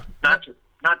 Yeah. Not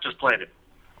just played it.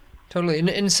 Totally.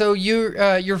 And so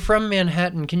you're from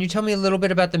Manhattan. Can you tell me a little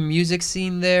bit about the music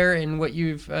scene there and what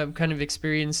you've kind of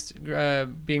experienced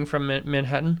being from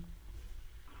Manhattan?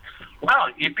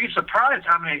 Well, you'd be surprised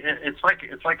how many. It's like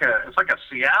a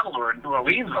Seattle or a New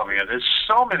Orleans over here. There's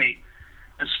so many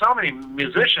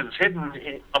musicians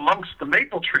hidden amongst the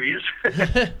maple trees.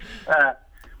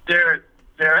 They're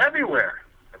everywhere.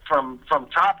 From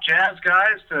top jazz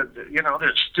guys to,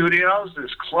 there's studios,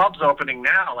 there's clubs opening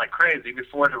now like crazy.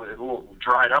 Before it was a little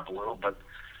dried up a little, but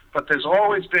there's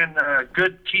always been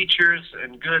good teachers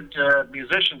and good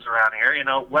musicians around here.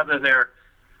 Whether they're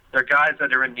guys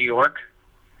that are in New York,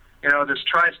 this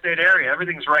tri-state area,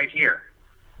 everything's right here.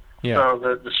 Yeah.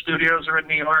 So the studios are in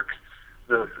New York,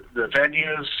 the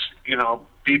venues,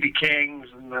 B.B. King's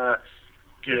and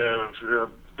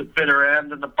the bitter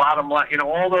end and the bottom line,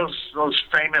 all those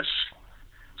famous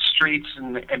streets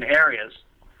and areas.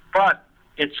 But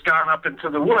it's gone up into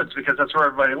the woods because that's where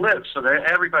everybody lives. So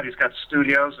everybody's got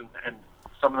studios and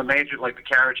some of the major, like the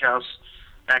Carriage House,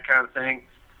 that kind of thing.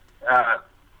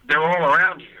 they're all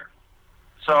around here.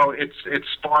 So it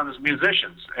spawns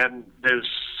musicians, and there's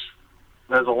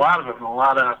a lot of them, a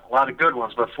lot of good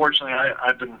ones. But fortunately,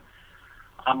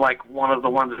 I'm like one of the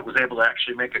ones that was able to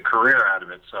actually make a career out of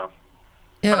it. So,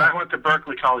 yeah. But I went to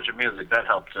Berklee College of Music. That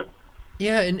helped too.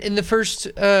 Yeah, and the first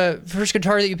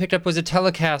guitar that you picked up was a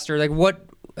Telecaster. Like, what?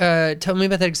 Tell me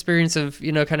about that experience of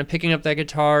kind of picking up that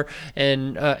guitar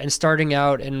and starting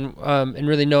out and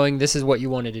really knowing this is what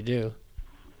you wanted to do.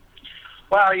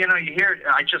 Well, you hear.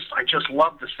 I just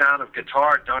love the sound of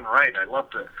guitar done right. I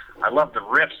love the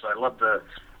riffs. I love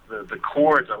the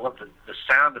chords. I love the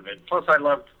sound of it. Plus, I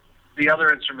loved the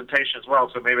other instrumentation as well.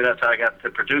 So maybe that's how I got into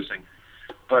producing.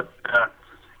 But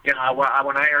when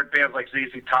I heard bands like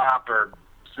ZZ Top or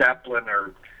Zeppelin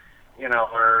or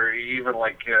or even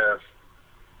like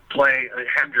play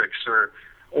Hendrix or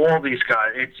all these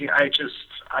guys, I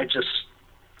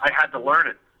had to learn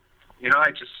it.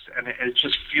 It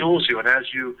just fuels you, and as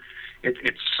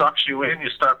it sucks you in. You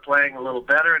start playing a little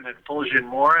better, and it pulls you in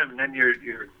more, and then your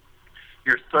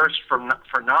thirst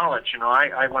for knowledge.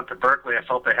 I went to Berklee. I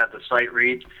felt I had the sight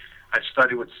read. I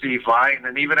studied with Steve Vai, and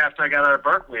then even after I got out of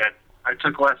Berklee, I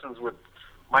took lessons with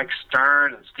Mike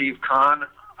Stern and Steve Kahn.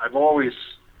 I've always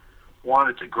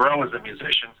wanted to grow as a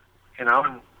musician, and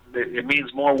it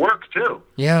means more work too.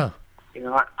 Yeah.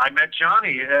 I met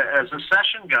Johnny as a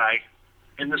session guy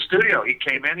in the studio. He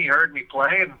came in, he heard me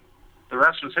play, and the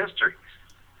rest was history.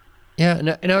 Yeah,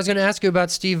 and I was going to ask you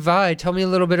about Steve Vai. Tell me a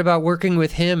little bit about working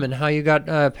with him and how you got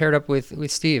paired up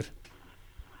with Steve.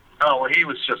 Oh, well, he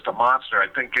was just a monster. I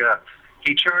think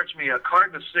he charged me a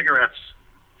carton of cigarettes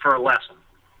for a lesson.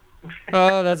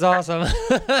 Oh, that's awesome.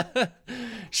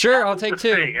 Sure, I'll take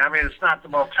two. I mean, it's not the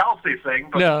most healthy thing,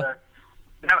 but no.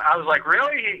 I was like,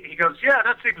 really? He goes, yeah,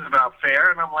 that seems about fair.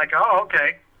 And I'm like, oh,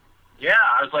 okay. Yeah,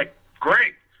 I was like,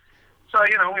 great. So,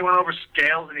 we went over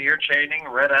scales and ear chaining,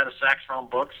 read out of saxophone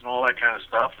books and all that kind of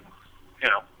stuff. And,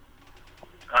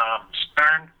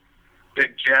 Stern,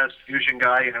 big jazz fusion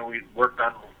guy, we worked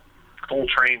on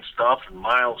Coltrane stuff and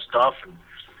Miles stuff and,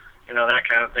 that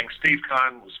kind of thing. Steve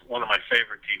Kahn was one of my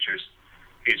favorite teachers.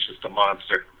 He's just a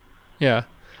monster. Yeah.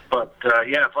 But,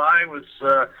 Vai was,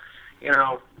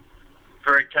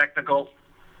 very technical.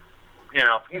 You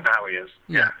know how he is.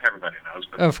 Yeah, everybody knows.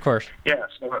 But, of course. Yeah,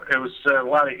 so it was a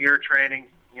lot of ear training.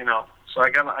 So I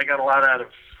got a lot out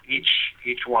of each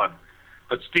one.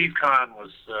 But Steve Kahn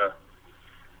was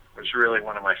really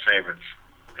one of my favorites.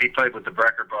 He played with the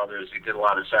Brecker Brothers. He did a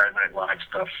lot of Saturday Night Live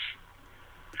stuff.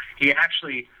 He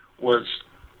actually was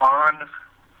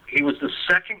he was the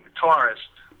second guitarist,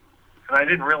 and I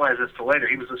didn't realize this till later.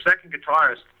 He was the second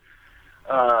guitarist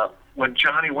when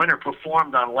Johnny Winter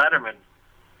performed on Letterman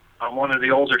on one of the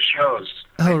older shows.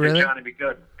 Oh, really? Johnny B.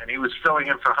 Good, and he was filling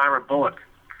in for Hiram Bullock.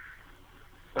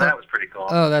 So that was pretty cool.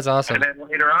 Oh, that's awesome. And then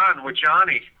later on with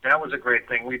Johnny, that was a great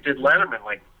thing. We did Letterman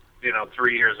 4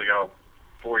 years ago.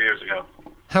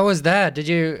 How was that? Did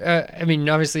you?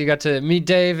 Obviously you got to meet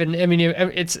Dave, and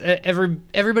it's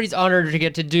everybody's honored to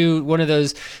get to do one of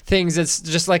those things that's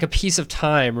just like a piece of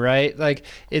time, right? Like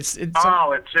it's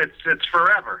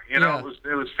forever. Yeah.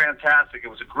 It was fantastic. It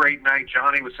was a great night.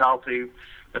 Johnny was healthy.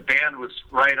 The band was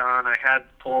right on. I had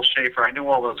Paul Schaefer. I knew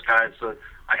all those guys. So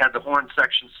I had the horn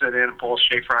section sit in, and Paul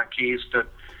Schaefer on keys to,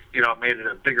 made it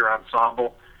a bigger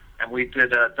ensemble. And we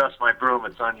did Dust My Broom.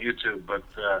 It's on YouTube, but.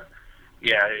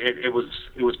 It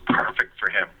was perfect for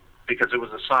him because it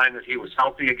was a sign that he was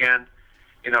healthy again.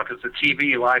 Because the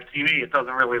live TV, it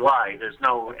doesn't really lie. There's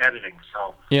no editing,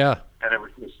 so yeah. And it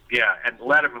was and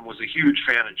Letterman was a huge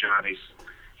fan of Johnny's.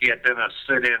 He had been a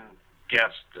sit-in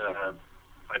guest.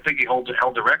 I think he held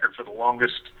the record for the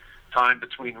longest time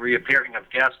between reappearing of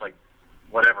guests, like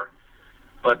whatever.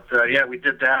 But we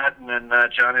did that, and then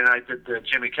Johnny and I did the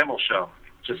Jimmy Kimmel show,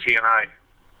 just he and I,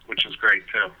 which was great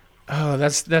too. Oh,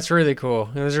 that's really cool.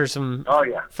 Those are some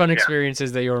fun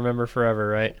experiences that you'll remember forever,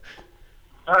 right?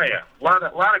 Oh yeah, a lot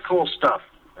of cool stuff,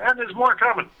 and there's more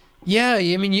coming. Yeah,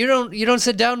 you don't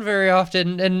sit down very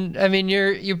often, and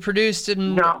you produced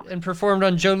and performed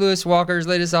on Joe Louis Walker's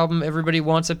latest album, Everybody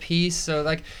Wants a Piece. So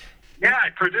I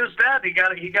produced that. He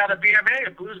got a BMA,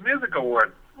 a Blues Music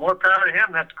Award. More power to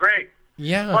him. That's great.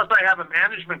 Yeah. Plus, I have a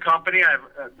management company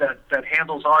that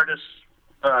handles artists.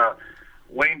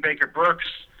 Wayne Baker Brooks.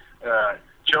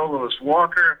 Joe Louis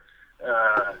Walker,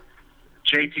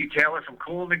 J.T. Taylor from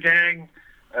Kool and the Gang,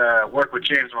 work with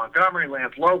James Montgomery,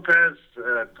 Lance Lopez.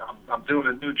 I'm doing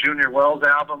a new Junior Wells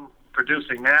album,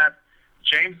 producing that.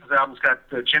 James's album's got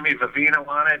Jimmy Vivino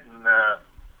on it,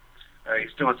 and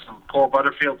he's doing some Paul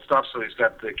Butterfield stuff, so he's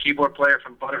got the keyboard player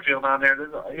from Butterfield on there.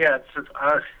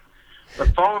 The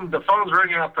phone's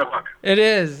ringing off the hook. It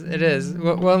is.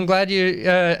 Well, I'm glad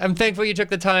I'm thankful you took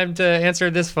the time to answer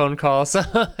this phone call. So.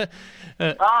 Oh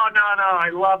no, I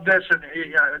love this, and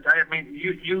I mean,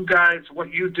 you guys,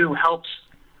 what you do helps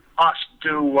us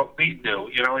do what we do.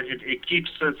 You know, it keeps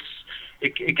us,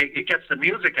 it gets the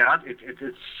music out.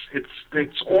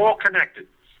 It's all connected.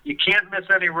 You can't miss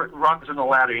any rungs in the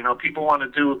ladder. You know, people want to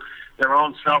do their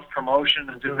own self promotion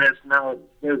and do this. Now,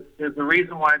 there's the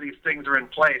reason why these things are in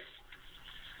place,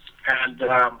 and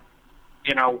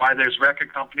you know, why there's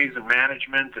record companies and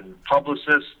management and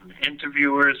publicists and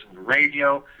interviewers and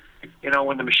radio. You know,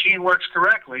 when the machine works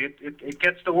correctly, it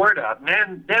gets the word out,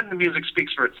 and then the music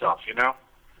speaks for itself. You know.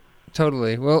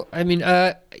 Totally. Well, I mean,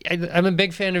 I'm a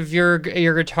big fan of your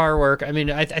guitar work. I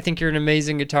mean, I think you're an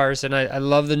amazing guitarist, and I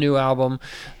love the new album.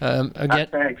 Again,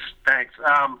 thanks.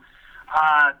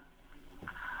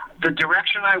 The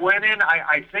direction I went in,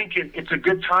 I think it's a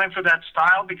good time for that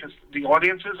style because the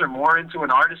audiences are more into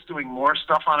an artist doing more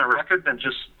stuff on a record than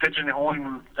just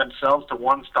pigeonholing themselves to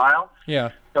one style. Yeah.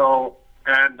 So,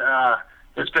 and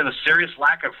there's been a serious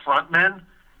lack of frontmen.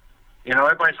 You know,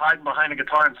 everybody's hiding behind a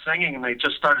guitar and singing, and they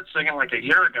just started singing like a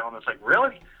year ago, and it's like,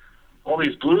 really? All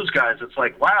these blues guys, it's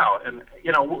like, wow. And,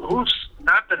 you know, who's,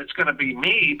 not that it's going to be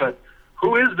me, but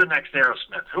who is the next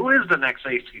Aerosmith? Who is the next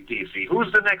AC/DC?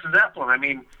 Who's the next Zeppelin? I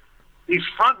mean, these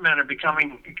frontmen are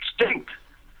becoming extinct.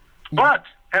 But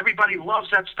everybody loves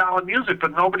that style of music,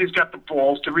 but nobody's got the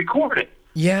balls to record it.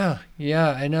 Yeah,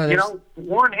 I know. You know,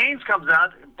 Warren Haynes comes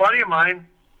out, a buddy of mine.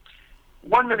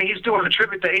 1 minute he's doing a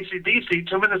tribute to AC/DC,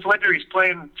 2 minutes later he's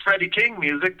playing Freddie King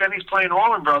music, then he's playing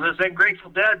Allman Brothers, then Grateful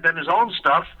Dead, then his own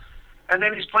stuff, and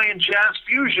then he's playing jazz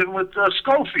fusion with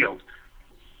Schofield.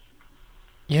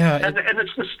 Yeah. And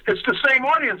it's the same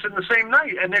audience in the same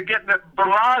night, and they're getting a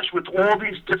barrage with all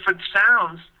these different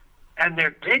sounds, and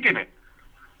they're digging it.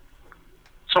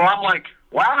 So I'm like,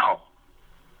 wow,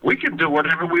 we can do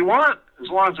whatever we want as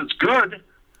long as it's good,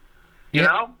 you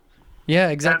know? Yeah,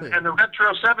 exactly. And the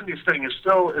retro 70s thing is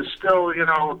still, you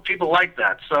know, people like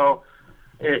that. So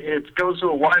it goes to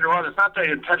a wider audience. Not that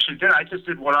I intentionally did it. I just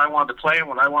did what I wanted to play and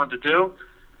what I wanted to do.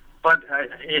 But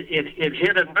it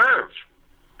hit a nerve.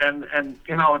 And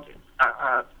you know,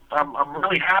 I'm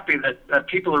really happy that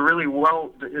people are really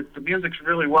the music's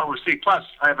really well received. Plus,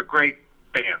 I have a great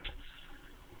band.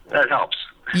 That helps.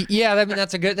 Yeah, I mean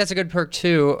that's a good perk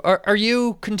too. Are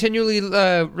you continually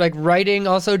like writing?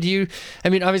 Also, do you? I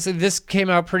mean, obviously this came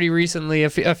out pretty recently, a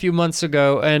few months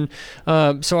ago, and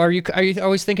so are you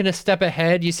always thinking a step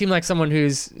ahead? You seem like someone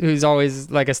who's always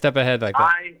like a step ahead like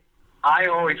that. I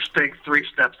always think 3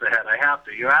 steps ahead. I have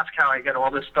to. You ask how I get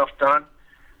all this stuff done,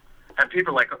 and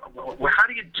people are like, well, how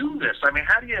do you do this? I mean,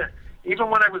 how do you? Even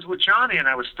when I was with Johnny and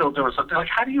I was still doing something, like,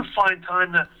 how do you find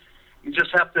time to? You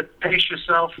just have to pace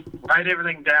yourself, write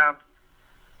everything down.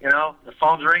 You know, the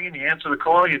phone's ringing, you answer the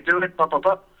call, you do it, blah, blah,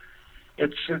 blah.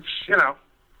 It's you know,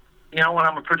 when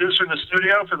I'm a producer in the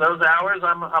studio for those hours,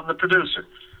 I'm the producer.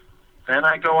 Then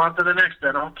I go on to the next,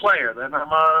 then I'm a player, then I'm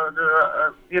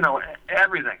you know,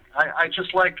 everything. I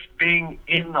just like being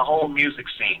in the whole music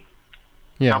scene,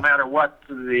 no matter what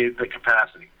the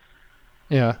capacity.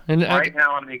 Yeah, and right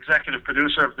now I'm the executive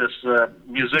producer of this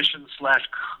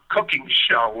musician/cooking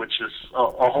show, which is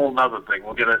a whole nother thing.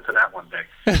 We'll get into that one day.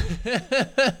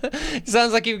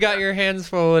 Sounds like you've got your hands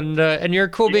full, and you're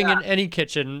cool being in any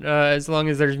kitchen as long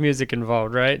as there's music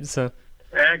involved, right? So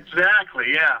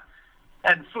exactly, yeah,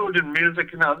 and food and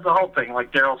music, you know, the whole thing,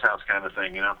 like Daryl's House kind of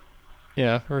thing, you know.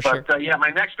 Yeah, for sure. But yeah, my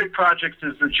next big project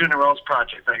is the Junior Wells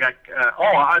project. I got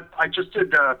I just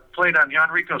played on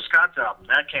Enrico Scott's album.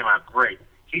 That came out great.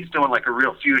 He's doing like a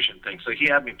real fusion thing, so he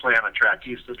had me play on a track.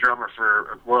 He's the drummer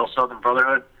for Royal Southern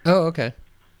Brotherhood. Oh, okay.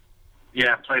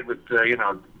 Yeah, I played with you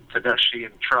know, Tedeschi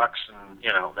and Trucks and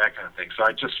you know, that kind of thing. So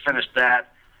I just finished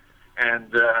that,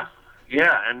 and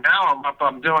yeah, and now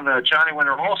I'm doing the Johnny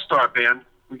Winter All-Star Band.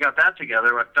 We got that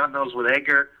together. I've done those with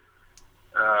Edgar,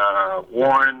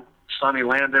 Warren, Sonny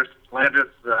Landreth,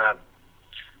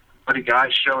 Buddy Guy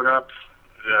showed up,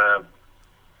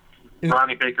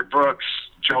 Ronnie Baker Brooks,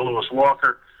 Joe Louis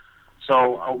Walker.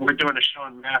 So we're doing a show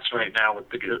in Mass right now with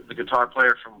the guitar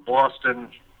player from Boston,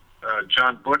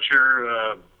 John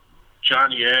Butcher,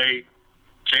 Johnny A,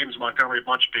 James Montgomery, a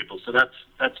bunch of people. So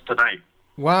that's tonight.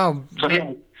 Wow. So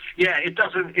yeah, it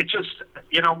just,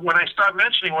 you know, when I start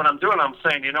mentioning what I'm doing, I'm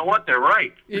saying, you know what, they're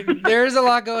right. There's a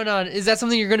lot going on. Is that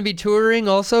something you're going to be touring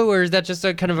also, or is that just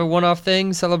a kind of a one-off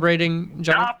thing celebrating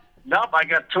John? Nope. I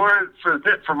got toured for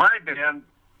my band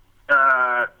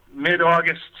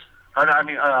mid-August.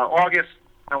 August.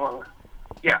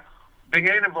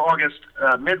 Beginning of August,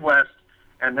 Midwest,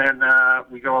 and then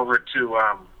we go over to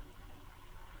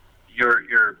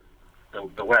you're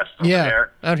the West over Yeah,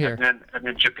 there. out here. And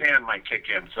then Japan might kick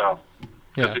in, so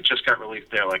because it just got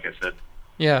released there, like I said.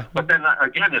 Yeah. But then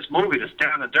again, this movie, this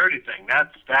Down and Dirty thing,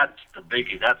 that's the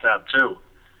biggie. That's out too.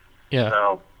 Yeah.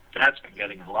 So that's been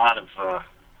getting a lot of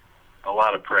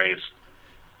praise.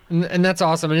 And that's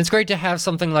awesome, and it's great to have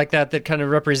something like that kind of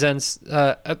represents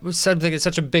something that's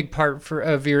such a big part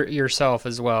of yourself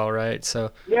as well, right?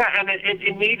 So yeah, and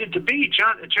it needed to be.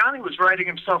 Johnny was writing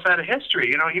himself out of history.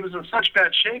 You know, he was in such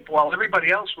bad shape while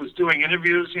everybody else was doing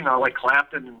interviews. You know, like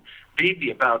Clapton and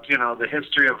Phoebe about the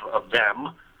history of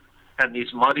them and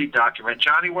these muddy documents.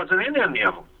 Johnny wasn't in any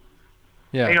of them.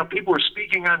 Yeah. You know, people were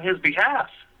speaking on his behalf.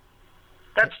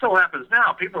 That still happens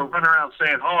now. People are running around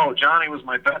saying, "Oh, Johnny was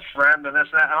my best friend," and this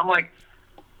and that. And I'm like,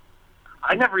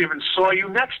 I never even saw you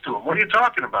next to him. What are you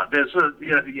talking about?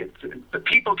 The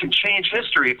people can change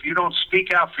history if you don't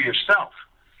speak out for yourself.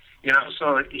 You know,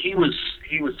 so he was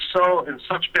so in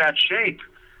such bad shape.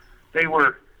 They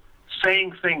were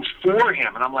saying things for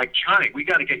him, and I'm like, Johnny, we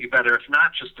got to get you better. If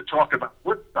not, just to talk about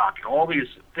Woodstock and all these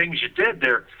things you did.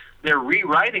 They're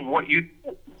rewriting what you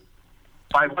did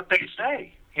by what they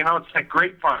say. You know, it's that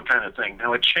grapevine kind of thing.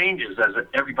 Now, it changes as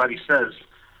everybody says.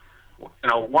 You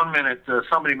know, 1 minute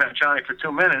somebody met Johnny for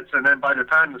 2 minutes, and then by the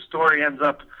time the story ends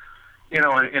up, in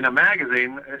a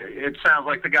magazine, it sounds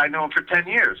like the guy knew him for 10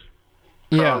 years.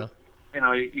 Yeah.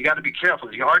 So, you got to be careful.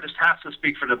 The artist has to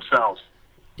speak for themselves.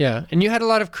 Yeah, and you had a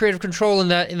lot of creative control in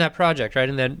that project, right?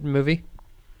 In that movie.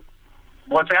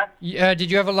 What's that? Did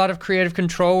you have a lot of creative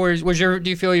control? Do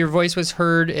you feel your voice was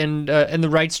heard and the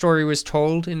right story was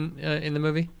told in the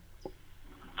movie?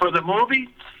 For the movie,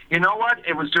 you know what?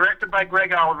 It was directed by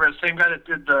Greg Oliver, the same guy that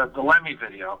did the Lemmy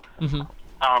video,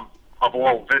 of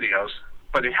all videos.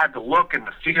 But it had the look and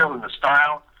the feel and the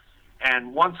style.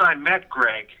 And once I met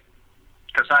Greg,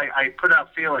 because I put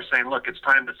out feelers saying, look, it's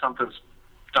time that something's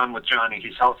done with Johnny.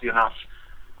 He's healthy enough.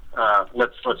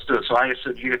 Let's do it. So I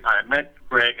said, I met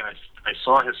Greg and I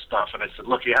saw his stuff, and I said,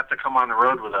 look, you have to come on the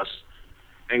road with us.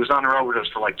 And he was on the road with us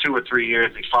for like 2 or 3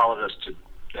 years. He followed us to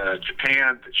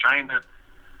Japan, to China.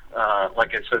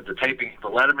 Like I said, the taping of the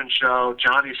Letterman show,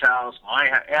 Johnny's house,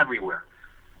 everywhere.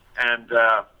 And,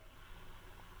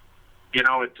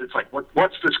 it's like,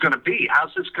 what's this going to be?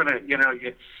 How's this going to,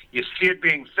 you see it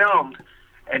being filmed,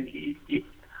 and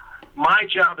my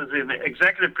job as an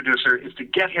executive producer is to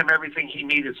get him everything he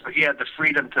needed so he had the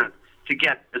freedom to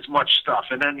get as much stuff.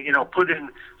 And then, put in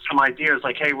some ideas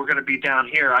like, hey, we're going to be down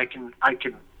here. I can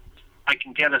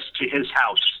get us to his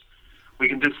house. We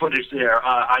can do footage there.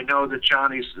 I know that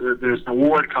Johnny's, there's an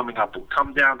award coming up. We'll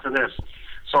come down to this.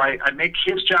 So I make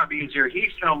his job easier. He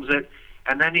films it,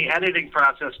 and then the editing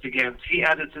process begins. He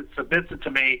edits it, submits it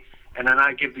to me, and then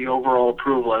I give the overall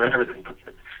approval of everything.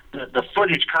 The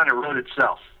footage kind of wrote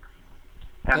itself.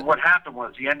 And what happened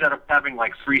was he ended up having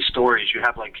like 3 stories. You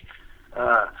have like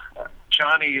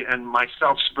Johnny and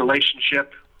myself's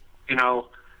relationship,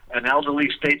 an elderly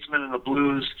statesman in the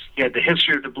blues. He had the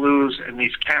history of the blues and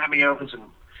these cameos, and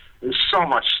there's so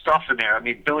much stuff in there. I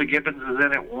mean, Billy Gibbons is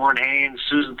in it, Warren Haynes,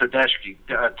 Susan Tedeschi,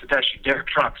 Derek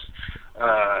Trucks,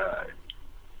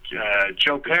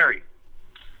 Joe Perry.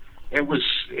 It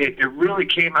really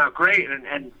came out great,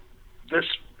 and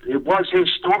it was his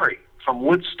story from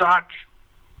Woodstock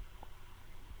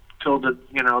till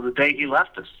the day he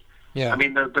left us. Yeah. I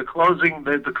mean, the closing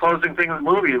thing of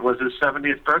the movie was his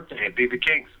 70th birthday at B.B.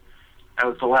 King's. That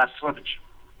was the last footage.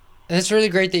 And it's really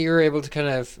great that you were able to kind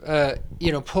of,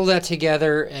 pull that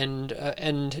together and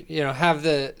have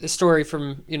the story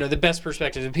from, the best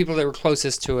perspective, the people that were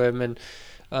closest to him, and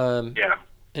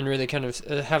and really kind of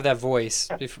have that voice,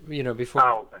 before.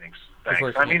 Oh, thanks.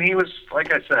 I mean, he was,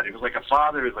 like I said, he was like a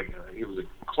father. He was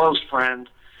a close friend,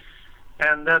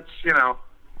 and that's,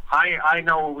 I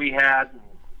know what we had.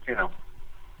 And,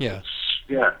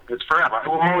 it's forever. I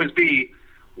will always be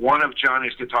one of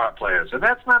Johnny's guitar players, and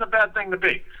that's not a bad thing to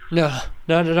be. No,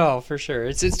 not at all, for sure.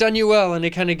 It's done you well, and it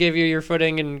kind of gave you your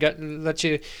footing and let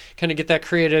you kind of get that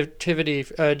creativity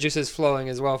juices flowing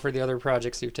as well for the other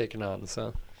projects you've taken on.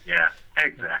 So. Yeah,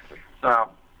 exactly. So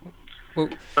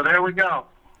there we go.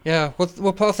 Yeah,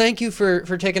 well, Paul, thank you for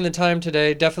taking the time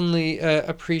today. Definitely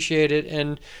appreciate it,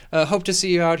 and hope to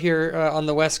see you out here on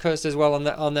the West Coast as well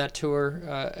on that tour.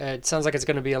 It sounds like it's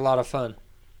going to be a lot of fun.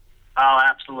 Oh,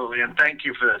 absolutely, and thank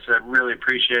you for this. I really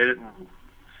appreciate it, and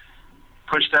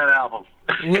push that album.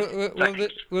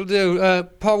 We'll do.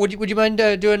 Paul, would you mind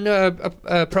doing a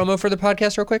promo for the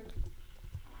podcast real quick?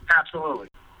 Absolutely.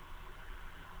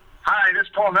 Hi, this is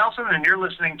Paul Nelson, and you're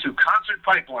listening to Concert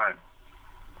Pipeline.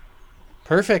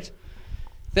 Perfect.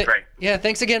 Great. Yeah,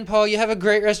 thanks again, Paul. You have a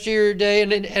great rest of your day,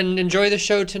 and enjoy the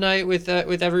show tonight with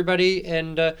everybody.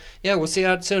 And yeah, we'll see you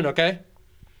out soon. Okay.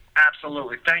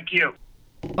 Absolutely. Thank you.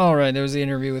 All right, there was the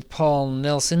interview with Paul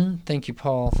Nelson. Thank you,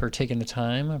 Paul, for taking the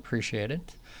time. I appreciate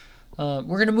it. We're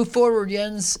going to move forward,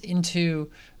 Jens, into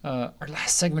our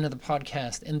last segment of the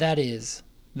podcast, and that is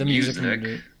the music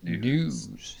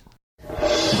news.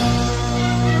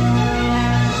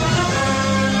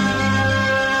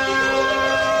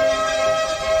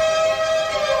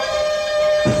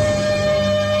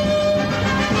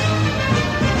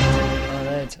 All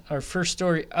right, our first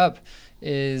story up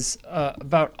is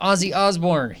about Ozzy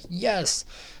Osbourne. Yes.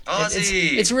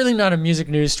 Ozzy! It's really not a music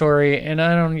news story, and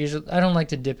I don't like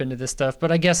to dip into this stuff,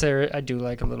 but I guess I do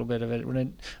like a little bit of it.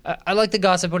 I like the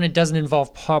gossip when it doesn't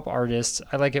involve pop artists.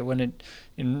 I like it when it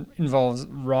involves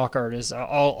rock artists.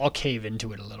 I'll cave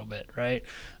into it a little bit, right?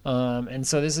 And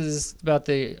so this is about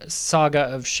the saga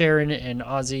of Sharon and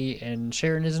Ozzy, and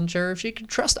Sharon isn't sure if she can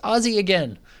trust Ozzy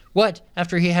again. What?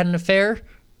 After he had an affair?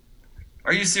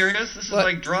 Are you serious? This is What?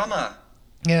 like drama.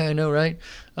 Yeah, I know, right?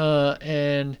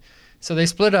 And so they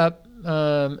split up,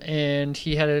 and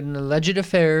he had an alleged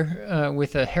affair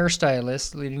with a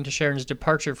hairstylist, leading to Sharon's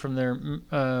departure from their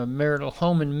marital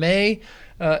home in May.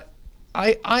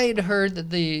 I had heard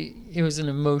that it was an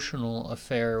emotional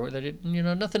affair, that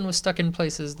nothing was stuck in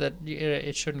places that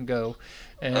it shouldn't go.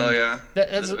 And Oh yeah.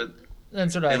 that's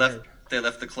what I heard. They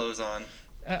left the clothes on.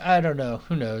 I don't know.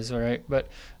 Who knows, all right? But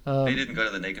They didn't go to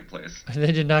the naked place.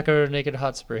 they did not go to Naked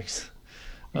Hot Springs.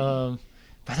 By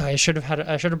the way, I should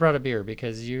have brought a beer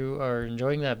because you are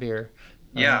enjoying that beer.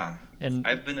 Yeah. And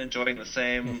I've been enjoying the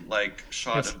same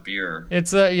shot of beer.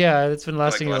 it's it's been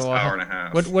lasting the a last while. hour and a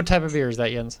half. What type of beer is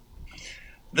that, Jens?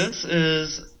 This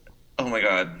is, oh my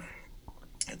god,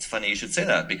 it's funny you should say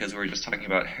that because we were just talking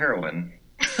about heroin.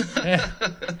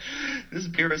 This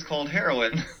beer is called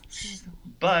heroin,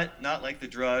 but not like the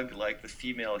drug, like the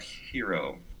female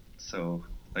hero. So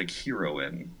like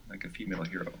heroine, like a female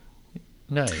hero.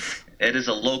 Nice. It is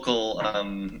a local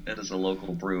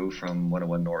brew from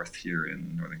 101 North here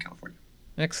in Northern California.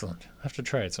 Excellent. I have to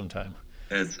try it sometime.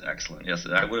 It's excellent. Yes,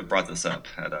 I would have brought this up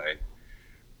had I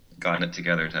gotten it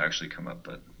together to actually come up,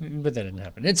 but But that didn't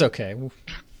happen. It's okay.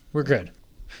 We're good.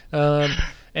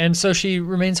 And so she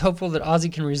remains hopeful that Ozzy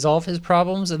can resolve his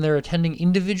problems, and they're attending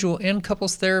individual and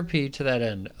couples therapy to that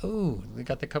end. Oh, they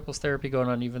got the couples therapy going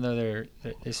on even though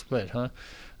they split, huh?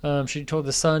 She told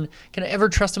The Sun, "Can I ever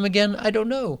trust him again? I don't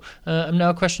know. I'm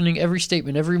now questioning every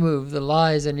statement, every move. The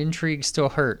lies and intrigue still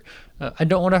hurt. I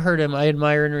don't want to hurt him. I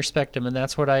admire and respect him, and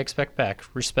that's what I expect back.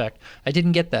 Respect. I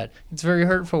didn't get that. It's very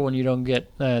hurtful when you don't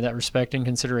get that respect and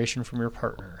consideration from your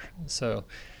partner." So,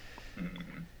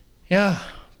 yeah.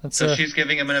 so she's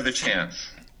giving him another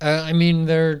chance. I mean,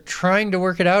 they're trying to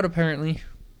work it out. Apparently,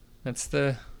 that's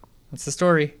the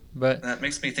story. But That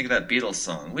makes me think of that Beatles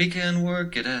song. We can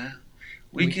work it out.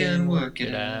 We can work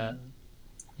it out.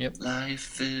 Yep,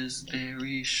 Life is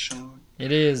very short.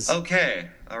 it is. Okay,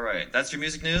 all right. That's your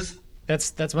music news.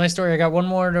 That's my story. I got one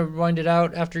more to wind it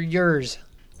out after yours.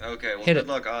 Okay, well, Hit good it.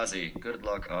 luck, Ozzy. Good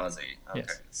luck, Ozzy. Okay,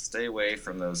 Yes. stay away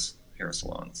from those hair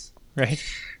salons. Right.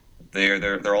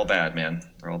 They're all bad, man.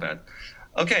 They're all bad.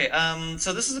 Okay,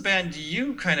 so this is a band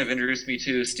you kind of introduced me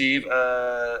to, Steve.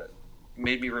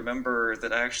 Made me remember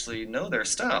that I actually know their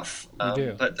stuff, You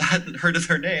do. but I hadn't heard of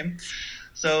their name.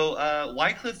 So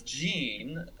Wycliffe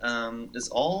Jean is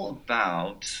all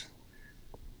about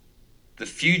the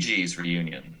Fugees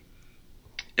reunion,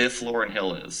 if Lauryn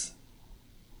Hill is,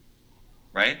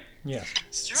 right? Yeah.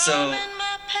 So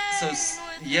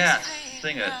yes,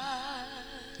 sing it.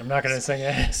 I'm not gonna sing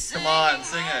it. Come on,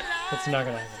 sing it. It's not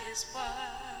gonna happen.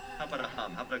 How about a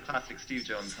hum? How about a classic Steve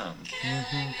Jones hum?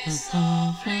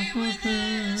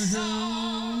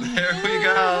 There we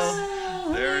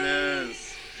go. There it is.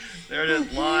 There it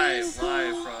is, live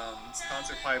from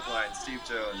Concert Pipeline. Steve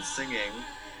Jones singing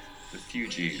the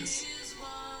Fugees.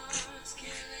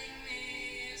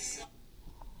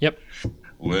 Yep.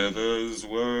 Withers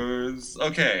words.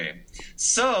 Okay.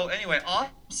 So anyway,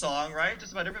 awesome song, right?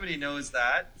 Just about everybody knows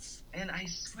that. And I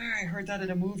swear I heard that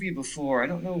in a movie before. I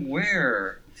don't know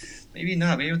where. Maybe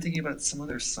not. Maybe I'm thinking about some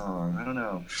other song. I don't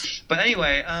know. But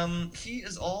anyway, he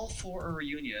is all for a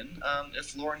reunion,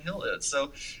 if Lauryn Hill is.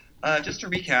 So just to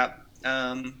recap,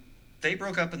 they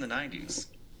broke up in the 90s.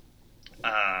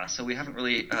 So we haven't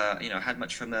really, had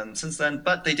much from them since then.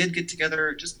 But they did get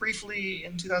together just briefly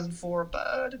in 2004,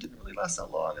 but it didn't really last that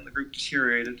long, and the group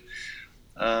deteriorated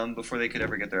before they could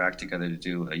ever get their act together to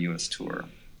do a U.S. tour.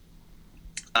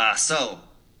 So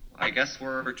I guess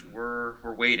we're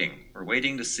waiting. We're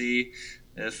waiting to see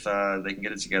if they can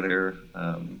get it together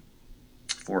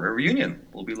for a reunion.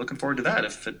 We'll be looking forward to that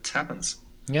if it happens.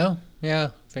 Yeah.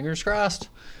 Fingers crossed.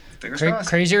 Crossed.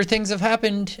 Crazier things have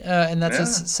happened, and that's a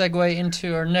segue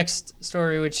into our next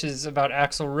story, which is about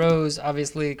Axl Rose.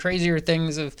 Obviously, crazier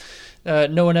things of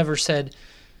no one ever thought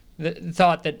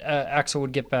that Axl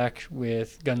would get back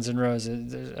with Guns N'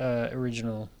 Roses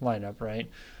original lineup, right?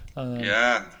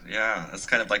 Yeah, that's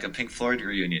kind of like a Pink Floyd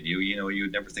reunion. You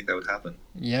would never think that would happen.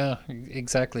 Yeah,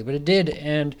 exactly, but it did,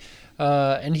 and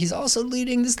he's also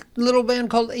leading this little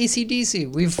band called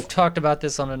AC/DC. We've talked about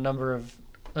this on a number of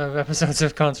episodes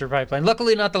of Concert Pipeline.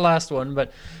 Luckily, not the last one,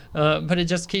 but it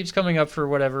just keeps coming up for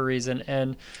whatever reason.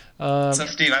 And so,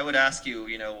 Steve, I would ask you,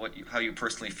 how you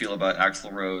personally feel about Axl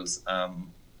Rose,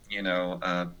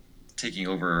 taking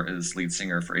over as lead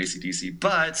singer for AC/DC.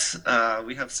 But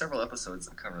we have several episodes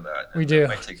that cover that. We do. It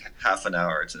might take half an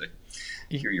hour to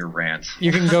hear your rant.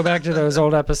 You can go back to those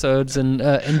old episodes and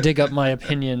dig up my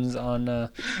opinions on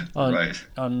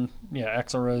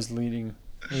Axl Rose leading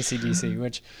AC/DC,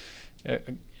 which.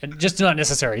 Just not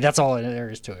necessary. That's all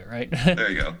there is to it, right? There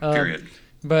you go. Period.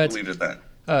 But we'll leave it at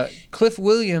that. Cliff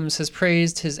Williams has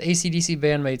praised his AC/DC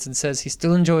bandmates and says he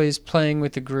still enjoys playing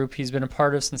with the group he's been a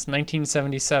part of since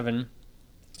 1977.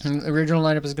 And the original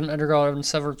lineup has undergone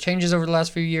several changes over the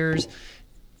last few years.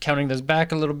 Counting those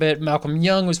back a little bit, Malcolm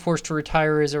Young was forced to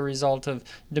retire as a result of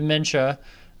dementia.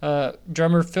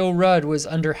 Drummer Phil Rudd was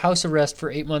under house arrest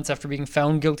for 8 months after being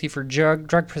found guilty for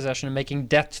drug possession and making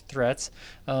death threats.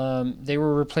 They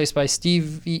were replaced by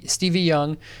Stevie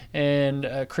Young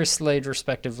and Chris Slade,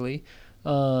 respectively.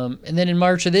 And then in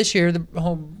March of this year,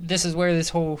 this is where this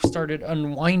whole started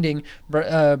unwinding.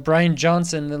 Brian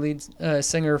Johnson, the lead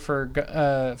singer for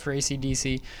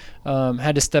AC/DC,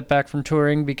 had to step back from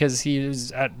touring because he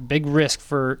was at big risk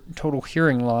for total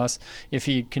hearing loss if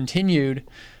he continued.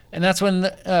 And that's when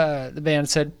the band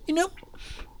said,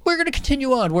 we're going to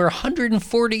continue on. We're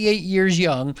 148 years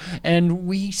young, and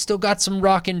we still got some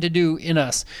rocking to do in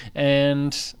us.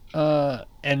 And so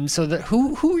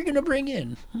who are we going to bring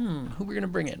in? Who are we going to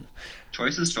bring in?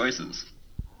 Choices. Welcome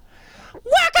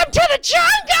to the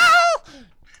jungle!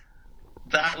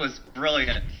 That was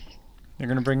brilliant. They're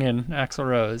going to bring in Axl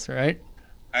Rose, right?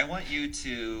 I want you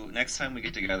to, next time we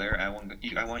get together, I want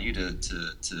you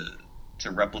to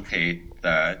replicate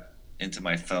that into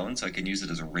my phone so I can use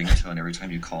it as a ringtone every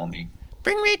time you call me.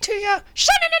 Bring me to your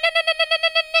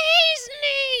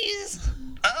knees.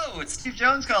 Oh, it's Steve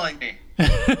Jones calling me.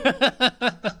 I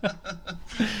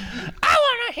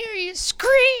want to hear you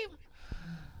scream.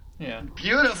 Yeah.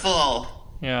 Beautiful.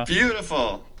 Yeah.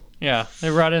 Beautiful. Yeah, they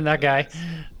brought in that guy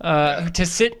to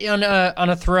sit on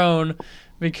a throne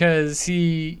because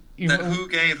he. Who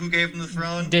gave him the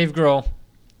throne? Dave Grohl.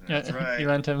 That's right. He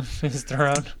lent him his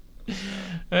throne.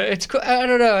 It's cool. I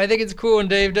don't know. I think it's cool when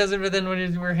Dave does it, but then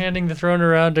when we're handing the throne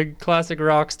around to classic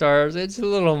rock stars, it's a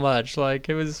little much. Like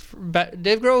it was.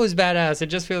 Dave Grohl was badass. It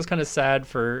just feels kind of sad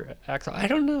for Axl. I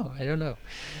don't know.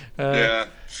 Yeah,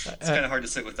 it's kind of hard to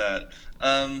sit with that.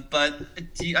 But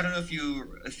I don't know if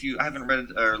you I haven't read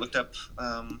or looked up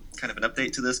kind of an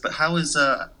update to this, but how is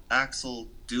Axl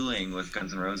doing with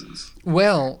Guns N' Roses?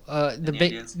 Well, the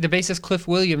bassist Cliff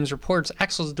Williams reports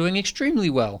Axl's doing extremely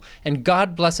well, and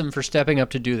God bless him for stepping up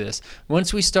to do this.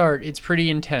 Once we start, it's pretty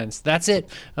intense. That's it.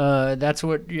 That's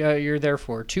what you're there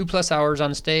for. 2+ hours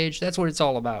on stage. That's what it's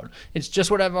all about. It's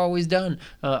just what I've always done.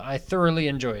 I thoroughly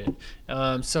enjoy it.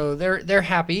 So they're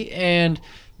happy, and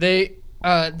they're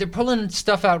pulling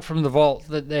stuff out from the vault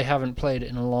that they haven't played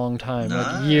in a long time,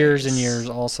 like years and years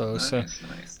also.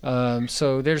 Nice.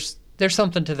 So there's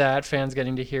something to that, fans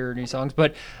getting to hear new songs.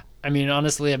 But, I mean,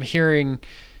 honestly, I'm hearing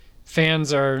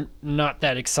fans are not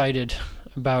that excited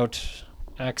about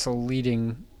Axl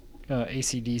leading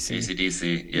AC/DC.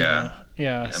 AC/DC, yeah.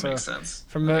 Yeah, that so makes sense.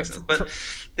 But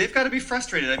they've got to be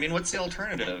frustrated. I mean, what's the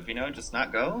alternative? Just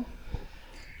not go?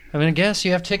 I mean, I guess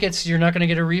you have tickets. You're not going to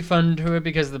get a refund to it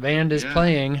because the band is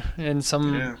playing in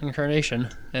some incarnation,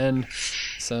 and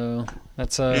so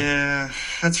that's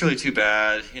that's really too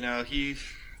bad.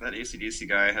 That AC/DC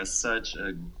guy has such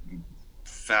a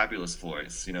fabulous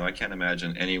voice. I can't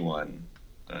imagine anyone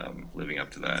living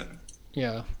up to that.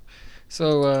 Yeah.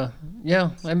 So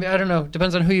I mean, I don't know.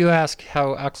 Depends on who you ask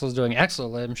how Axl's doing.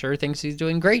 Axl, I'm sure, thinks he's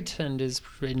doing great and is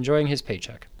enjoying his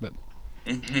paycheck, but.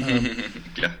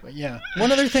 Yeah.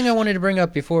 One other thing I wanted to bring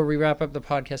up before we wrap up the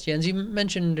podcast, Jens, you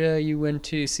mentioned you went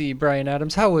to see Bryan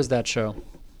Adams. How was that show?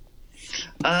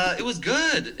 It was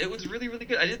good. It was really, really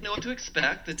good. I didn't know what to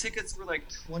expect. The tickets were like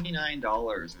 $29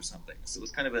 or something, so it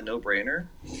was kind of a no-brainer.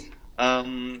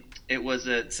 It was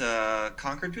at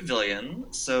Concord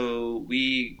Pavilion, so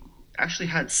we actually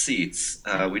had seats.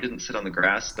 We didn't sit on the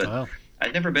grass, but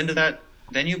I'd never been to that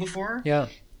venue before. Yeah.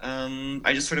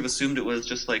 I just sort of assumed it was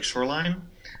just like Shoreline,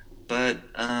 but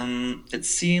it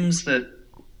seems that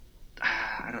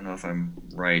I don't know if I'm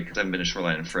right because I haven't been to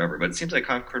Shoreline in forever, but it seems like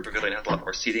Concord Pavilion has a lot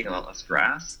more seating, a lot less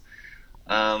grass,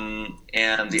 and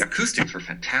the acoustics were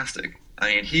fantastic.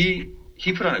 I mean,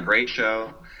 he put on a great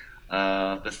show.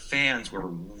 The fans were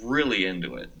really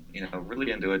into it,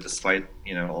 really into it, despite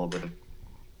all the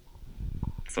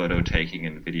photo taking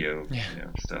and video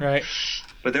stuff. Right.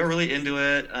 But they were really into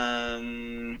it.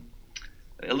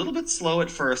 A little bit slow at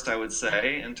first, I would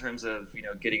say, in terms of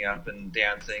getting up and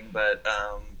dancing. But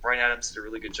Bryan Adams did a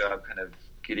really good job, kind of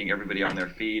getting everybody on their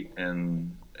feet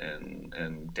and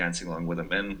dancing along with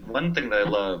them. And one thing that I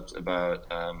loved about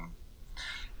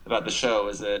the show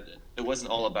is that it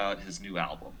wasn't all about his new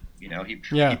album. He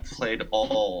played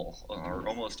all or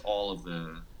almost all of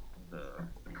the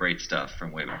great stuff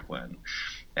from way back when,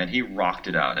 and he rocked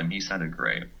it out. I mean, he sounded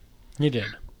great. He did.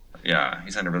 Yeah, he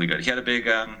sounded really good. He had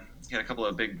a couple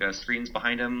of big screens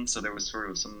behind him, so there was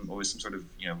always some sort of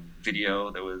video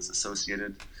that was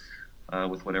associated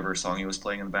with whatever song he was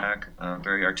playing in the back.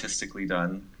 Very artistically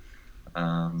done.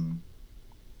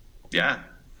 Yeah,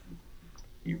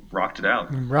 he rocked it out.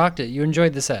 Rocked it. You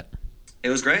enjoyed the set. It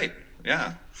was great.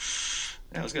 Yeah,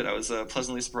 it was good. I was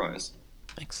pleasantly surprised.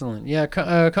 Excellent. Yeah,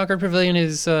 Concord Pavilion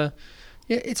is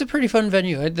it's a pretty fun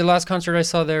venue. The last concert I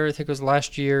saw there, I think, was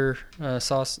last year.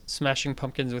 Saw Smashing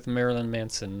Pumpkins with Marilyn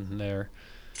Manson there.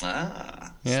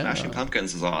 Smashing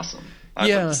Pumpkins is awesome.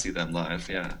 I'd love to see them live.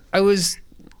 Yeah. I was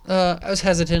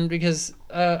hesitant because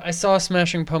I saw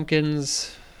Smashing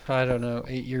Pumpkins, I don't know,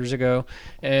 8 years ago,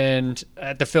 and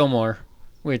at the Fillmore,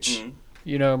 which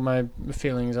my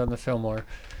feelings on the Fillmore.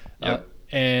 Yep.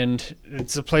 And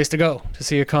it's a place to go to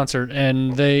see a concert.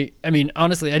 And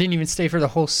honestly, I didn't even stay for the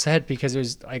whole set because it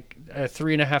was like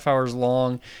 3.5 hours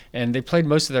long, and they played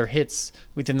most of their hits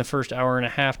within the first hour and a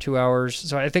half, 2 hours.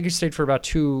 So I think I stayed for about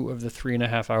 2 of the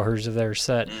 3.5 hours of their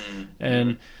set.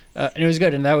 And it was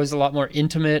good. And that was a lot more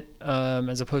intimate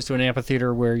as opposed to an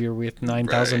amphitheater where you're with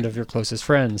 9,000 of your closest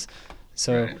friends.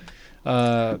 So,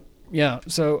 So,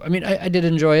 I did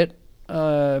enjoy it,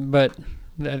 but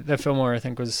that Fillmore, I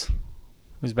think, was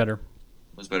better.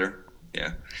 Was better,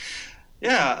 yeah.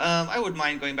 Yeah, I wouldn't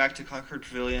mind going back to Concord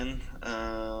Pavilion.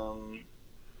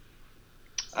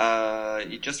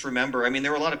 You just remember,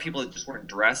 there were a lot of people that just weren't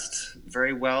dressed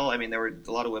very well. There were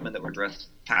a lot of women that were dressed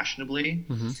fashionably.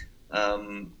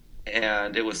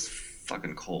 And it was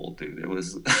fucking cold, dude. It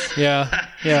was... Yeah.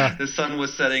 The sun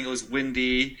was setting, it was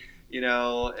windy,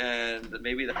 and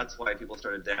maybe that's why people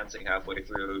started dancing halfway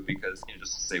through, because,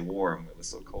 just to stay warm, it was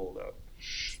so cold out.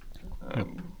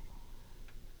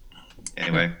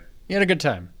 Anyway, you had a good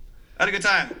time. I had a good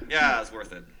time. Yeah, it was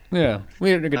worth it. Yeah, we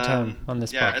had a good time on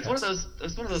this podcast. Yeah, it's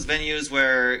one of those venues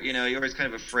where you're always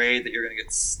kind of afraid that you're going to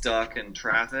get stuck in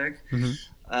traffic,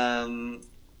 and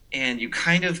you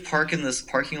kind of park in this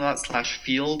parking lot /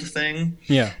 field thing.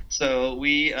 Yeah. So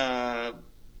we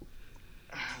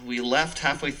left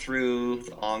halfway through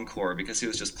the encore because he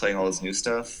was just playing all his new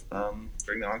stuff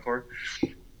during the encore.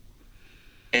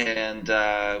 And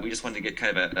we just wanted to get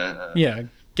kind of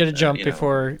get a jump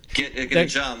before get a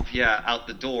jump out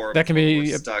the door. That can be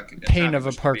stuck a pain of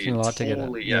a parking lot to get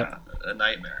in. A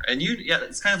nightmare. And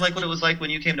it's kind of like what it was like when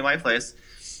you came to my place.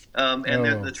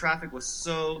 The traffic was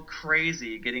so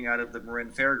crazy getting out of the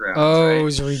Marin Fairgrounds. Right? It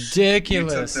was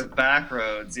ridiculous. You took the back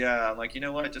roads. Yeah, I'm like, you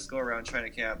know what? Just go around China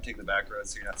Camp, take the back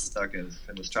roads so you're not stuck in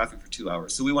this traffic for 2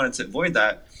 hours. So we wanted to avoid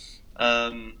that.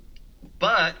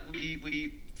 But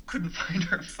we couldn't find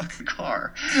our fucking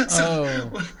car. So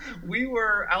we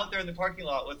were out there in the parking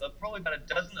lot with probably about a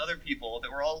dozen other people that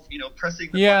were all, pressing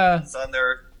the buttons on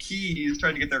their keys,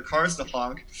 trying to get their cars to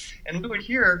honk. And we would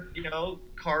hear,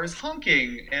 cars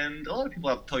honking. And a lot of people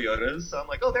have Toyotas. So I'm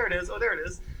like, oh, there it is.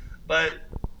 But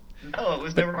no, it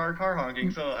was never our car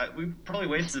honking. So we probably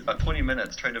wasted about 20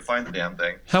 minutes trying to find the damn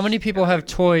thing. How many people have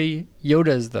toy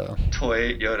Yodas, though?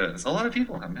 Toy Yodas. A lot of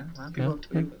people have, man. A lot of people have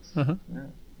toy Yodas. Yeah, a lot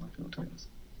of people have toy Yodas.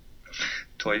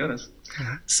 Toyotas.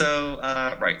 So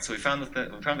so we found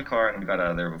the car and we got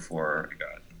out of there before it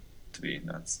got to be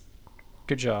nuts.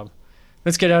 Good job.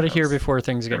 Let's get out of here before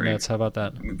things get nuts. How about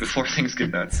that? Before things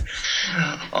get nuts.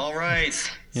 All right,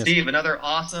 yes. Steve, another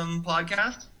awesome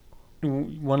podcast.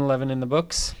 111 in the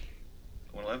books.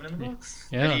 111 in the books.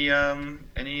 Yeah.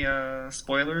 Any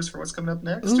spoilers for what's coming up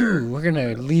next? We're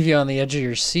gonna leave you on the edge of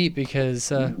your seat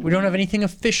because we don't have anything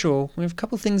official. We have a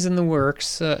couple things in the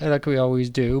works, like we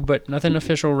always do, but nothing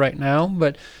official right now.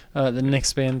 But the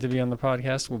next band to be on the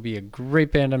podcast will be a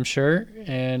great band, I'm sure,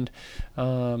 and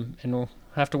we'll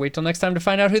have to wait till next time to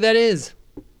find out who that is.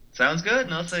 Sounds good.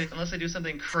 Unless I do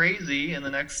something crazy in the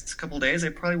next couple days, I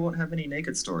probably won't have any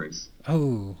naked stories.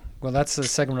 Oh, well, that's a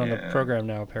segment on the program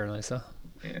now, apparently. So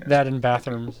Yeah. that in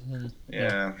bathrooms. And,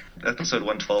 Yeah. Episode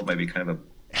 112 might be kind of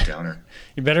a downer.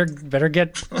 You better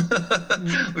get.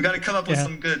 We got to come up with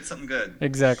something good.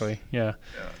 Exactly. Yeah.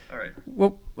 Yeah. All right.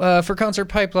 Well, for Concert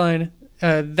Pipeline,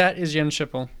 that is Jens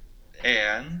Schippel.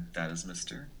 And that is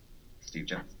Mr. Steve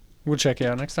Jones. We'll check you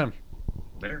out next time.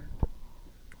 Later.